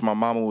love. I wish my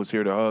mama was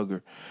here to hug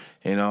her.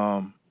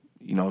 And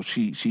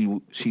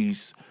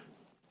she's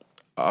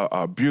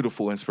a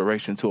beautiful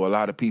inspiration to a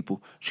lot of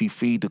people. She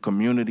feed the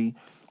community,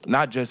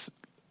 not just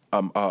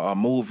a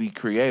movie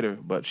creator,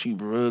 but she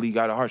really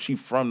got a heart. She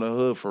from the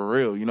hood for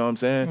real. You know what I'm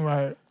saying?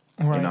 Right.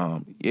 And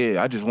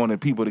I just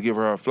wanted people to give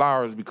her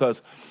flowers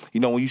because,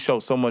 when you show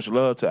so much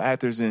love to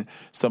actors and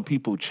some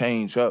people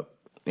change up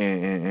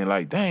and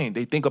like, dang,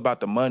 they think about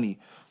the money,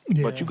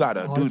 but you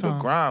gotta do the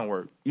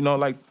groundwork.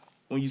 Like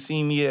when you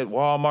see me at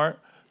Walmart,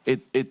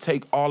 it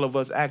take all of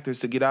us actors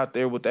to get out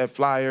there with that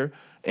flyer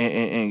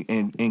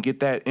and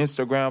get that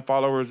Instagram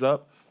followers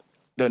up.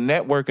 The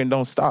networking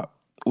don't stop.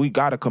 We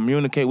gotta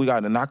communicate. We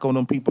gotta knock on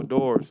them people's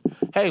doors.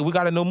 Hey, we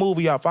got a new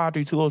movie out,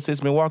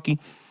 53206 Milwaukee.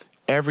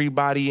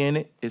 Everybody in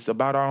it. It's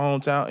about our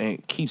hometown,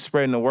 and keep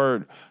spreading the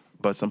word.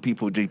 But some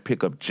people just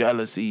pick up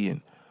jealousy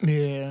and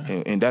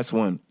that's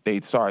when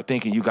they start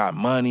thinking you got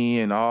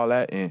money and all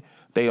that, and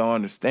they don't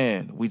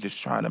understand. We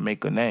just trying to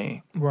make a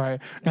name. Right.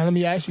 Now let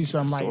me ask you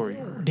something.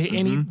 Like,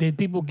 did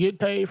people get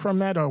paid from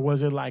that, or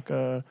was it like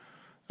a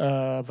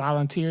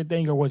volunteer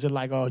thing, or was it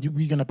like,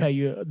 we gonna pay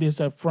you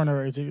this up front,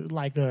 or is it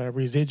like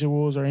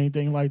residuals or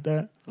anything like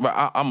that? But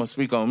I'm gonna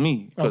speak on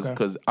me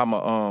because I'm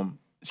a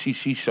She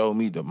showed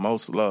me the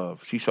most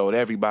love. She showed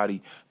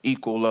everybody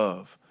equal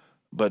love.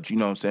 But you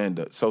know what I'm saying?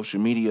 The social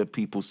media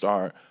people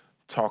start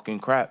talking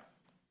crap.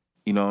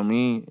 You know what I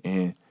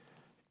mean?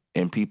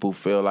 And people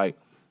feel like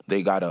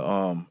they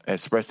gotta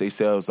express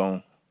themselves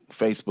on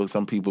Facebook.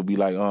 Some people be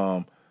like,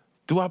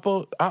 do I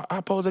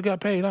pose I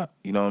got paid up?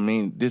 You know what I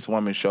mean? This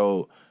woman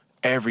showed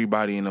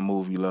everybody in the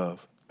movie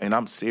love. And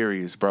I'm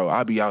serious, bro.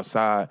 I be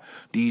outside.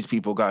 These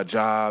people got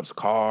jobs,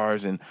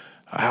 cars, and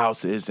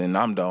houses, and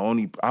I'm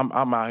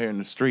out here in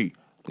the street.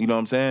 You know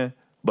what I'm saying?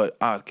 But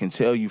I can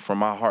tell you from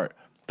my heart,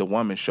 the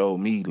woman showed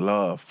me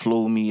love,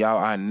 flew me out.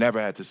 I never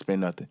had to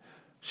spend nothing.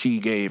 She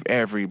gave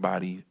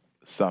everybody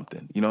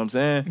something. You know what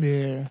I'm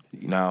saying?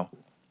 Yeah.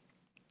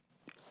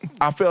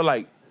 I feel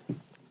like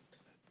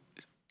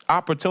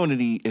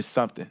opportunity is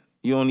something.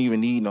 You don't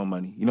even need no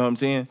money. You know what I'm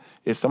saying?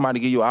 If somebody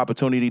give you an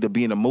opportunity to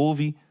be in a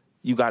movie,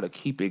 you got to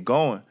keep it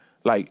going.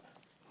 Like,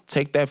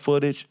 take that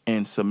footage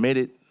and submit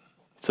it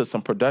to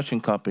some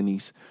production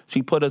companies.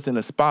 She put us in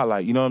the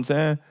spotlight, you know what I'm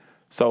saying?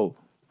 So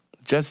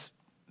just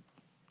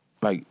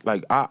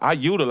Like I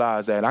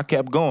utilized that. I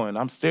kept going.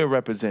 I'm still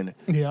representing.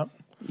 Yeah.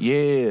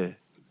 Yeah.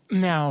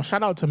 Now,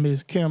 shout out to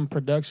Miss Kim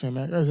Production,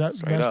 man.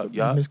 Straight up,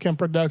 yeah. Miss Kim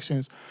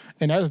Productions.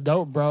 And that's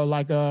dope, bro.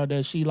 Like,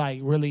 that she, like,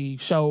 really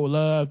showed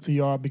love to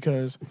y'all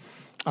because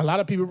a lot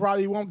of people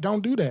probably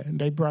don't do that.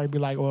 They probably be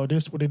like, well,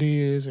 this what it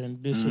is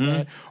and this or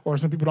that. Or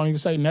some people don't even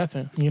say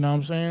nothing. You know what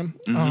I'm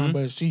saying?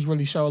 But she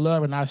really showed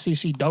love, and I see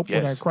she dope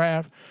with her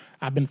craft.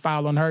 I've been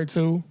following her,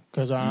 too,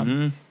 because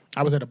I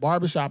was at a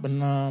barbershop,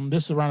 and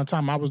this is around the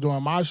time I was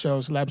doing my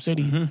show, Slap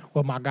City,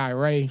 with my guy,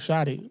 Ray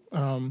Shotty.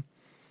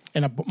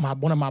 And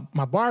one of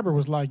my barber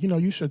was like,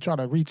 you should try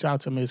to reach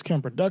out to Miss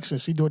Kim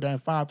Productions. She do it at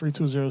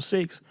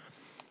 53206.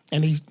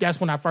 And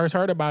that's when I first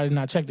heard about it, and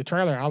I checked the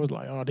trailer. I was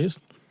like, oh, this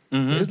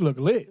look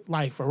lit,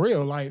 like, for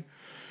real. Like,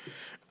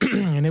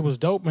 and it was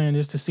dope, man,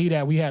 just to see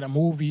that we had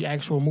a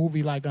actual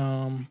movie, like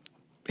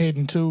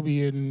Hidden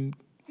Tubi and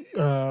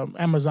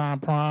Amazon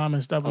Prime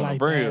and stuff like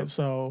that.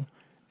 So,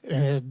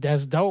 and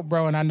that's dope,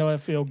 bro, and I know it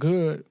feel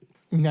good.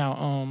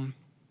 Now,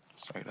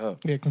 straight up.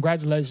 Yeah,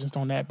 congratulations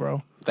on that,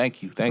 bro.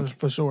 Thank you.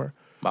 For sure.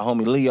 My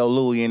homie Leo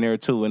Louie in there,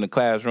 too, in the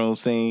classroom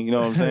scene. You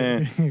know what I'm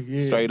saying? Yeah.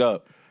 Straight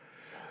up.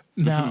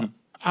 Now,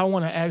 I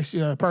want to ask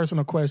you a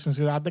personal question,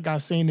 because I think I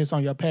seen this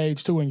on your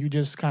page, too, and you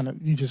just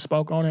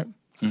spoke on it.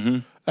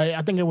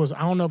 I think it was,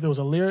 I don't know if it was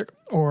a lyric,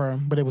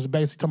 but it was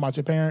basically talking about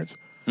your parents.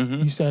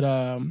 You said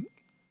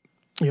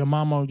your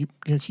mama,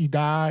 she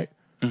died,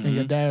 and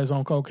your dad's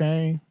on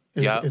cocaine.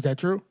 Is that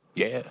true?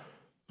 Yeah.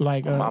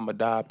 Like my mama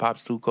died,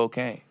 pops do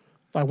cocaine.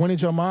 Like, when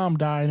did your mom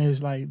die? And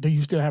it's like, do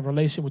you still have a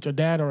relationship with your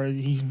dad, or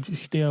he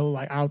still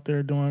like out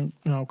there doing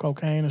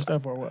cocaine and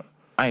stuff, or what?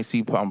 I ain't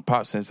seen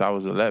Pop since I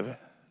was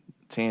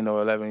 10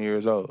 or 11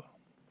 years old.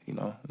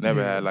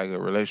 Never had like a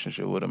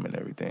relationship with him and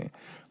everything.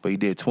 But he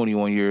did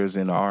 21 years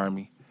in the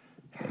Army,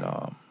 and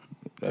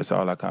that's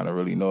all I kind of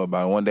really know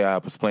about it. One day I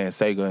was playing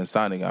Sega and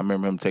Sonic. I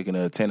remember him taking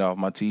a antenna off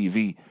my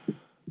TV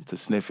to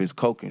sniff his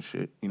coke and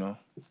shit.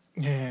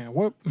 Yeah,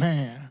 what,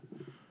 man?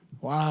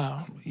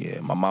 Wow. Yeah,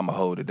 my mama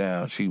hold it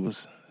down. She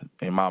was,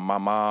 and my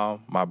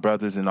mom, my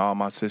brothers, and all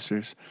my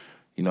sisters,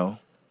 Yeah,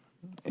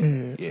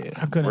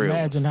 I couldn't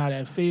imagine how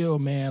that feel,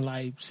 man.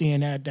 Like, seeing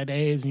that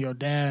age and your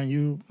dad, and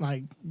you,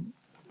 like,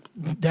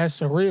 that's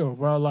surreal,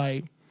 bro.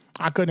 Like,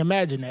 I couldn't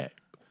imagine that.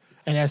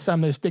 And that's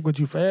something that stick with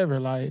you forever,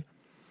 like,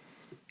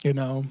 ain't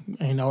no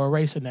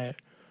erasing that.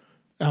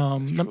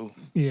 True.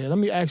 Let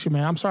me ask you,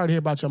 man. I'm sorry to hear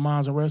about your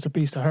mom's, and rest in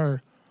peace to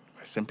her.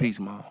 Rest in peace,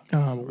 Mom.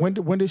 When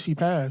did she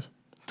pass?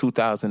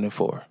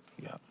 2004.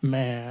 Yeah.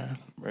 Man.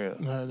 Real.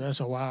 That's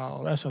a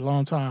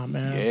long time,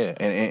 man. Yeah,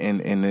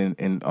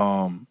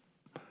 and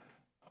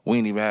we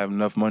didn't even have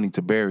enough money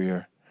to bury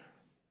her.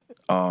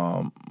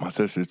 My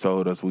sister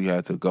told us we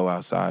had to go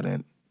outside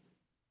and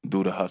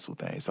do the hustle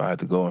thing. So I had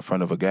to go in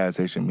front of a gas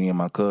station. Me and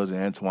my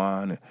cousin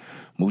Antoine and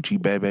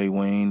Moochie Bebe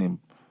Wayne and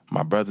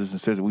my brothers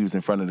and sisters, we was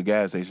in front of the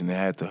gas station and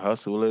had to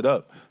hustle it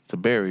up to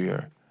bury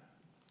her.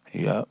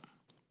 Yep.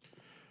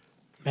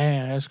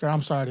 Man, that's great.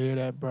 I'm sorry to hear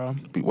that, bro.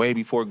 Way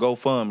before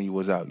GoFundMe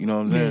was out. You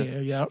know what I'm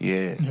saying?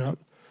 Yeah.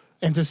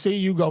 And to see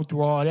you go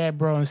through all that,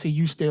 bro, and see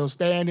you still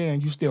standing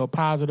and you still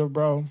positive,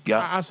 bro.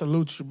 Yeah. I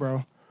salute you,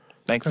 bro.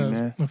 Thank you,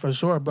 man. For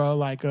sure, bro.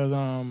 Like, cause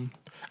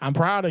I'm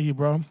proud of you,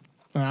 bro.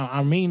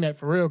 I mean that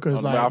for real,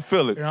 cause like I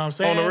feel it. You know what I'm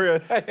saying? On the real.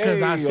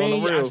 Cause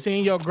I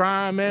seen your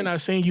grind, man. I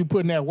seen you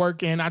putting that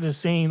work in. I just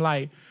seen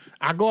like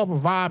I go up a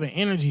vibe and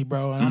energy,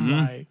 bro, and I'm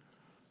like,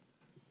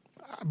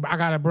 I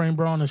gotta bring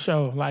bro on the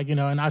show, like, and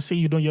I see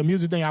you doing your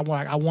music thing. I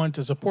wanted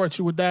to support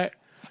you with that,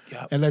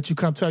 and let you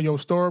come tell your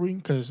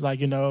story, cause like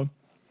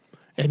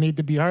it need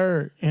to be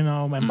heard,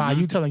 and by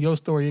you telling your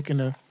story, it can,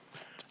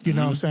 what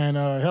I'm saying,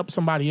 help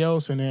somebody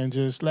else, and then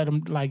just let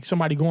them, like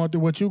somebody going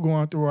through what you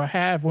going through or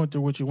have went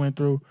through what you went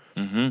through,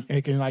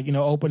 it can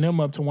open them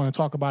up to want to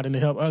talk about it and to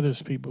help other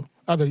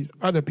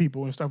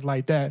people and stuff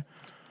like that.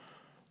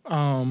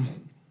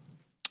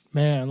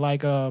 Man,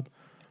 like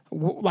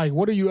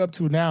what are you up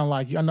to now?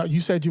 Like, I know you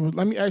said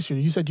let me ask you,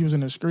 you said you was in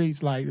the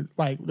streets, like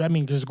that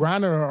mean just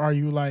grinding, or are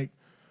you like?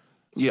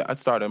 Yeah, I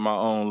started my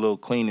own little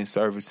cleaning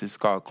services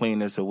called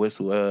Clean as a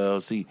Whistle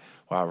LLC,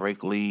 where I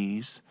rake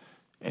leaves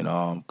and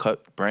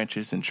cut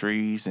branches and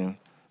trees, and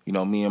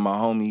me and my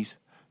homies,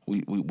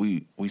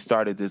 we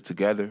started this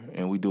together,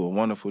 and we do a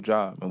wonderful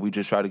job, and we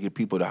just try to get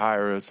people to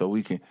hire us so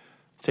we can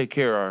take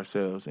care of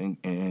ourselves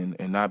and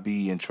not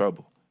be in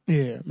trouble.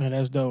 Yeah, man,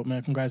 that's dope,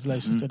 man.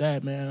 Congratulations to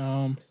that,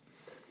 man.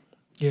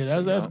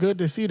 Yeah, that's good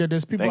to see that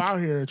there's people out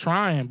here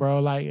trying, bro.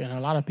 Like, and a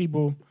lot of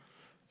people,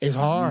 it's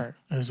hard.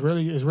 It's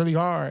really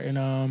hard.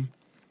 And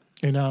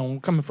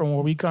coming from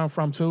where we come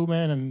from too,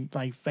 man, and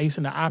like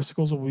facing the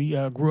obstacles that we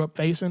grew up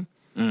facing,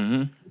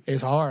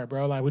 it's hard,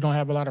 bro. Like, we don't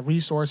have a lot of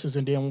resources,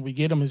 and then when we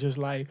get them, it's just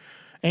like,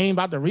 it ain't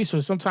about the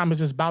resources. Sometimes it's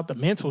just about the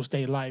mental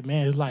state. Like,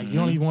 man, it's like you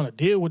don't even want to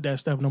deal with that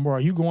stuff no more.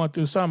 You going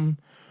through something,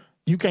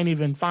 you can't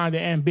even find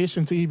the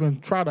ambition to even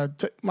try to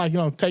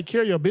take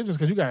care of your business,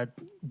 because you got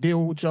to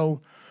deal with your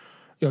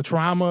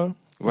trauma,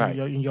 right,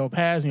 your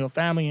past and your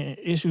family and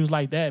issues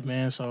like that,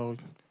 man. So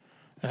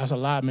that's a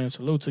lot, man.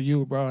 Salute to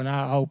you, bro. And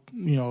I hope,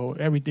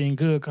 everything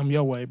good come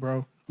your way,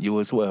 bro. You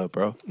as well,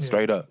 bro.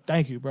 Straight up.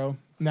 Thank you, bro.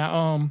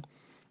 Now,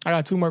 I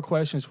got 2 more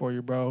questions for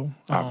you, bro.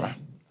 All right.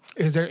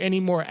 Is there any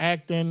more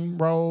acting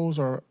roles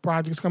or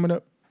projects coming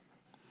up?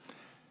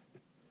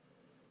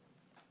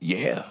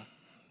 Yeah,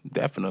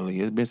 definitely.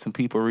 There's been some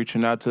people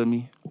reaching out to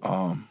me.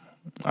 I'm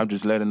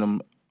just letting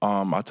them.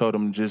 I told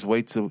them just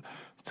wait to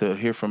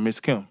hear from Miss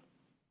Kim,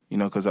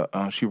 because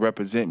she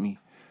represent me,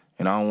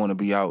 and I don't want to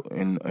be out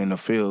in the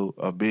field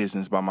of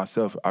business by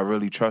myself. I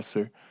really trust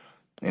her,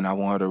 and I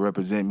want her to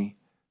represent me.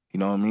 You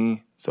know what I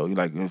mean? So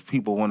like, if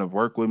people want to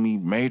work with me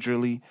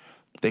majorly,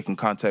 they can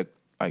contact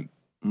like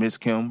Miss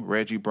Kim,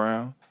 Reggie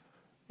Brown,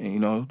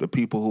 and the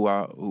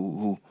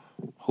people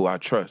who I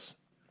trust.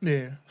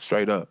 Yeah.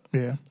 Straight up.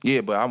 Yeah.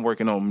 Yeah, but I'm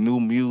working on new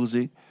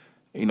music.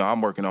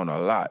 I'm working on a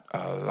lot.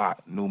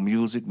 New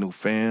music, new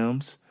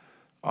films,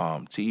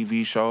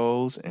 TV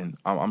shows, and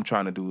I'm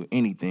trying to do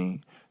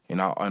anything.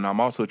 And I'm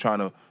also trying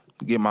to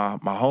get my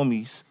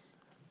homies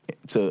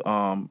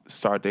to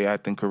start their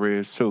acting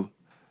careers too.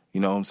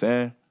 You know what I'm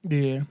saying?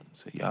 Yeah.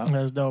 So yeah.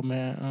 That's dope,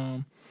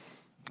 man.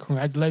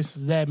 Congratulations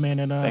to that, man,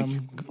 and Thank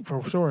you.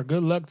 For sure,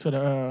 good luck to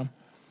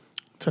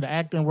the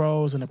acting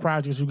roles and the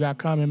projects you got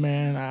coming,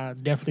 man. I'll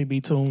definitely be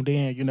tuned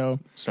in,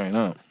 Straight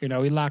up.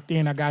 We locked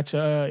in. I got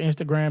your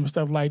Instagram and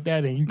stuff like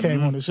that, and you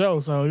came on the show,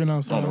 so,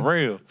 so On the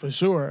real. For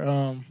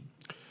sure.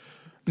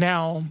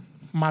 Now,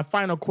 my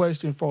final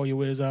question for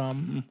you is,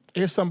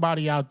 is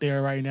somebody out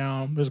there right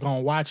now that's going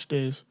to watch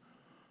this,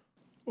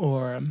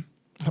 or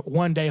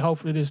one day,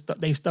 hopefully,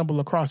 they stumble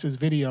across this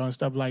video and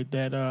stuff like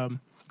that,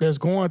 that's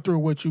going through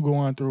what you're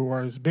going through,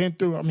 or has been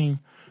through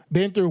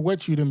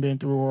what you done been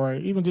through, or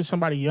even just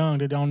somebody young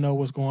that don't know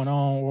what's going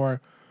on,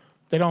 or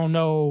they don't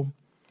know,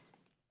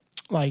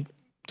 like,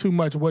 too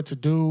much what to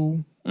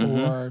do,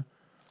 or,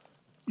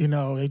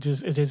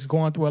 it's just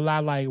going through a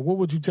lot. Like, what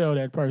would you tell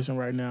that person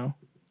right now?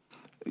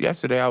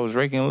 Yesterday, I was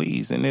raking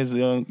leaves, and this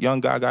young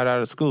guy got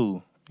out of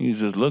school. He was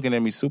just looking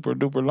at me super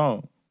duper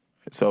long.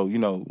 So,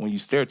 when you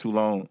stare too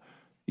long,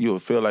 you'll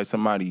feel like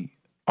somebody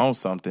on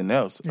something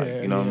else.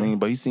 Like, what I mean?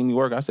 But he seen me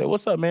working. I said,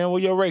 "What's up, man?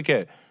 Where your rake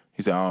at?"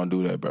 He said, "I don't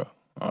do that, bro.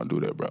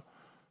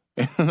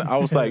 And I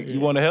was like, "You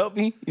want to help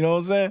me?" You know what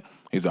I'm saying?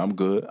 He said, "I'm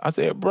good." I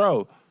said,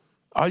 "Bro,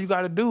 all you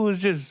got to do is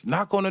just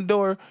knock on the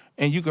door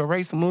and you can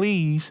rake some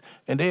leaves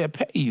and they'll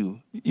pay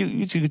you.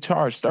 You could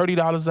charge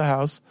 $30 a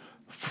house,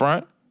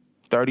 front,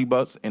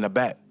 $30, and the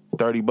back,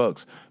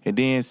 $30. And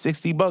then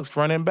 $60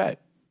 front and back.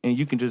 And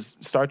you can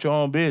just start your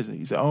own business."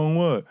 He said, "Oh,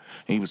 what?"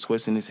 And he was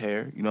twisting his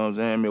hair, you know what I'm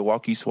saying?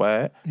 Milwaukee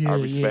swag. I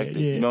respect it,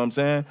 you know what I'm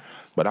saying?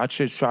 But I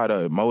just try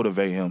to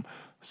motivate him.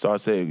 So I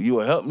said, "You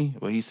will help me?"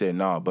 Well, he said,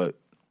 "Nah," but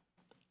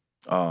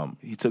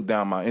he took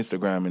down my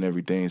Instagram and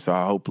everything. So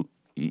I hope,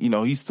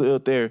 he's still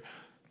there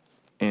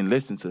and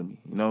listen to me,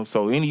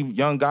 So any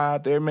young guy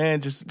out there,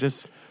 man,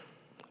 just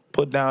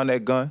put down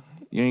that gun.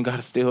 You ain't got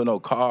to steal no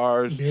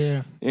cars.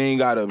 Yeah. You ain't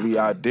got to be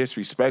out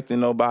disrespecting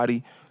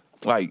nobody.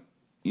 Like,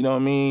 you know what I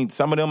mean?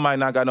 Some of them might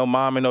not got no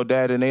mom and no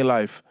dad in their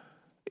life.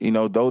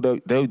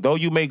 Though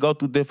you may go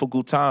through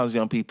difficult times,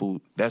 young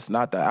people, that's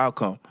not the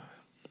outcome.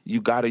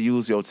 You got to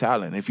use your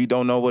talent. If you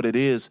don't know what it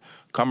is,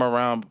 come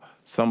around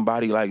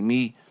somebody like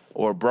me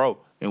or bro,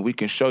 and we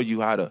can show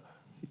you how to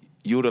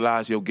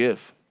utilize your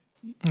gift.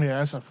 Yeah,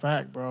 that's a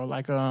fact, bro.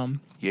 Like,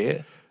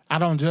 yeah. I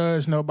don't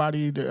judge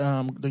nobody,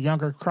 the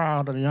younger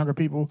crowd or the younger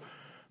people,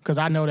 because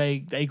I know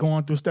they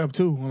going through stuff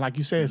too. And like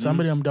you said, some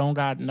of them don't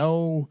got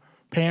no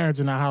parents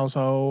in the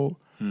household,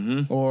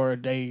 or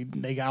they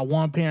got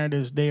one parent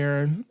that's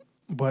there,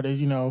 but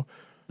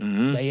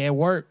they at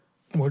work.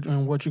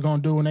 What you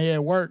gonna do when they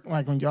at work?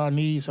 Like when y'all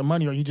need some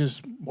money, or you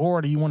just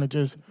bored, or you want to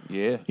just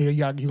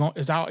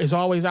it's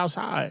always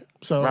outside.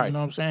 So right. You know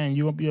what I'm saying.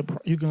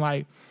 You can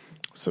like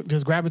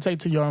just gravitate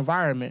to your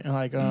environment, and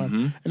like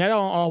and that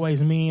don't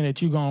always mean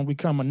that you gonna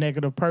become a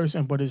negative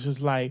person, but it's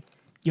just like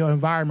your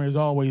environment is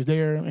always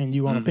there, and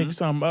you gonna pick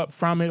something up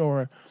from it,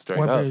 or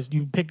whether it's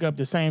you pick up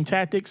the same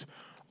tactics,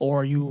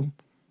 or you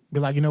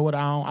be like, you know what,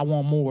 I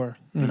want more,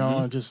 you know,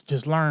 and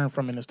just learn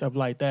from it and stuff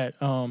like that.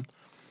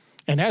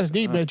 And that's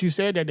deep that you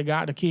said that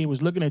the kid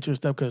was looking at your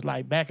stuff, because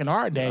like back in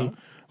our day,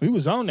 we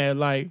was on that,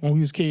 like when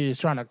we was kids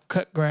trying to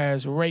cut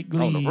grass, rake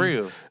leaves. On the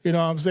real. You know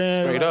what I'm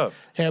saying? Straight like, up.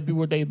 Help people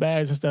with their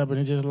bags and stuff, and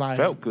it just like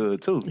felt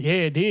good too. Yeah,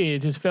 it did. It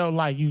just felt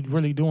like you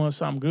really doing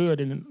something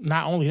good, and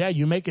not only that,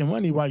 you're making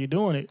money while you're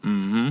doing it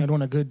and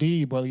doing a good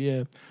deed. But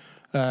yeah,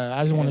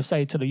 I just want to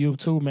say to the youth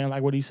too, man,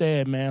 like what he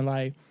said, man,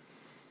 like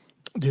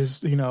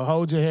just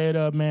hold your head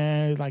up,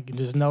 man. Like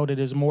just know that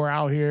there's more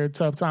out here.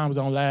 Tough times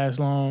don't last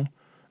long.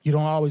 You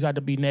don't always have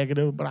to be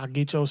negative, but I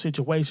get your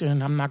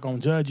situation. I'm not going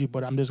to judge you,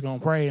 but I'm just going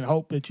to pray and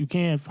hope that you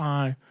can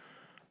find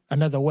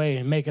another way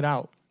and make it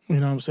out. You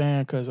know what I'm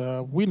saying? Because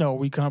we know where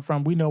we come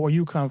from. We know where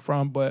you come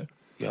from, but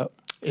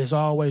it's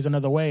always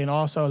another way. And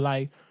also,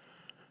 like,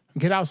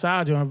 get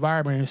outside your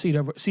environment and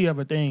see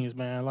other things,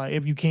 man. Like,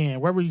 if you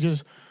can. Wherever you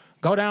just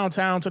go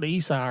downtown to the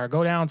east side or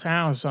go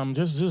downtown or something.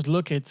 Just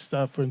look at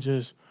stuff and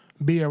just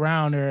be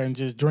around there and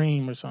just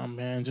dream or something,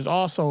 man. Just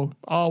also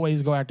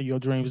always go after your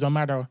dreams. No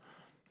matter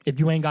if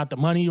you ain't got the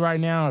money right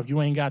now, if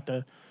you ain't got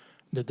the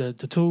the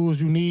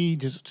tools you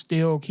need. Just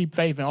still keep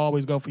faith and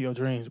always go for your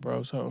dreams,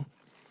 bro. So,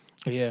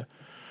 yeah.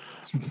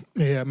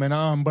 Yeah,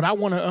 man. But I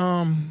want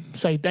to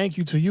say thank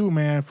you to you,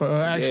 man, for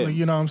actually,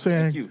 you know what I'm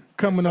saying,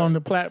 coming on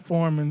the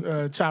platform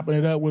and chopping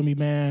it up with me,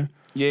 man.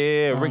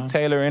 Yeah, Rick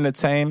Taylor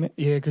Entertainment.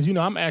 Yeah, because,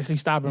 I'm actually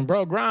stopping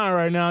bro grind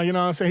right now. You know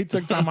what I'm saying? He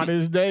took time out of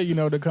his day,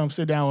 to come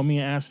sit down with me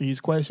and answer these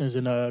questions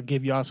and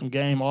give y'all some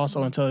game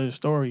also and tell his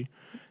story.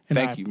 And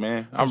Thank you,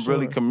 man. I'm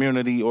really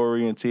community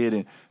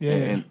oriented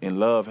and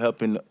love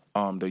helping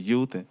the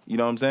youth. And you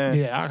know what I'm saying?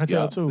 Yeah, I can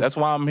tell too. That's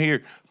why I'm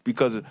here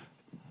because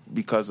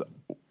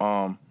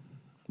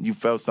you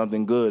felt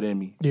something good in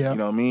me. Yeah. You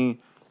know what I mean?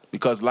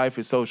 Because life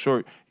is so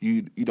short,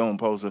 you don't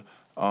supposed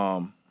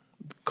to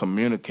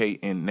communicate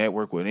and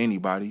network with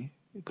anybody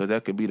because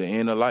that could be the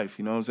end of life.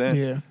 You know what I'm saying?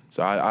 Yeah.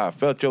 So I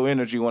felt your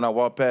energy when I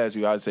walked past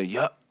you. I'd say,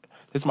 yup.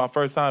 This is my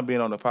first time being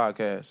on the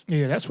podcast.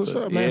 Yeah, that's what's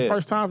up, man.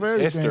 First time for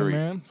everything, history.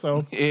 Man.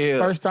 So,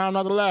 first time,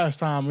 not the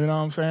last time, you know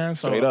what I'm saying?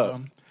 So, straight up.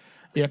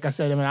 Like I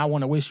said, man, I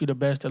want to wish you the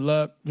best of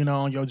luck,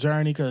 on your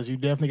journey because you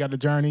definitely got the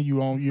journey.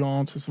 You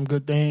on to some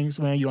good things,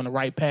 man. You're on the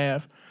right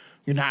path.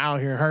 You're not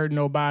out here hurting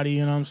nobody,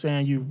 you know what I'm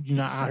saying? You're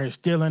not out here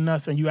stealing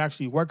nothing. You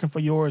actually working for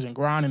yours and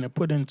grinding and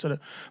put in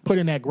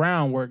that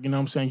groundwork, you know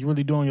what I'm saying? You're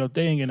really doing your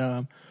thing.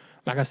 And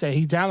like I said,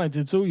 he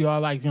talented too,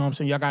 y'all. Like, you know what I'm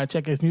saying? Y'all got to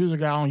check his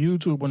music out on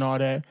YouTube and all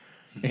that.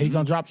 And he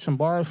going to drop some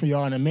bars for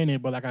y'all in a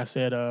minute. But like I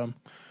said,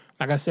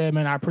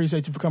 man, I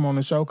appreciate you for coming on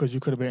the show because you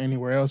could have been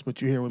anywhere else,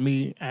 but you're here with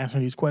me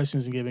answering these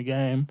questions and giving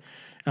game.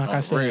 And like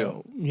I said,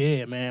 real.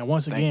 Yeah, man.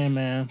 Once again,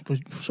 man, for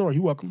sure,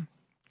 you're welcome.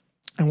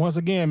 And once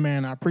again,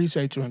 man, I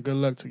appreciate you and good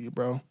luck to you,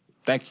 bro.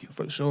 Thank you.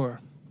 For sure.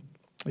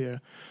 Yeah.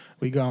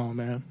 We gone,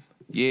 man.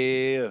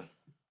 Yeah.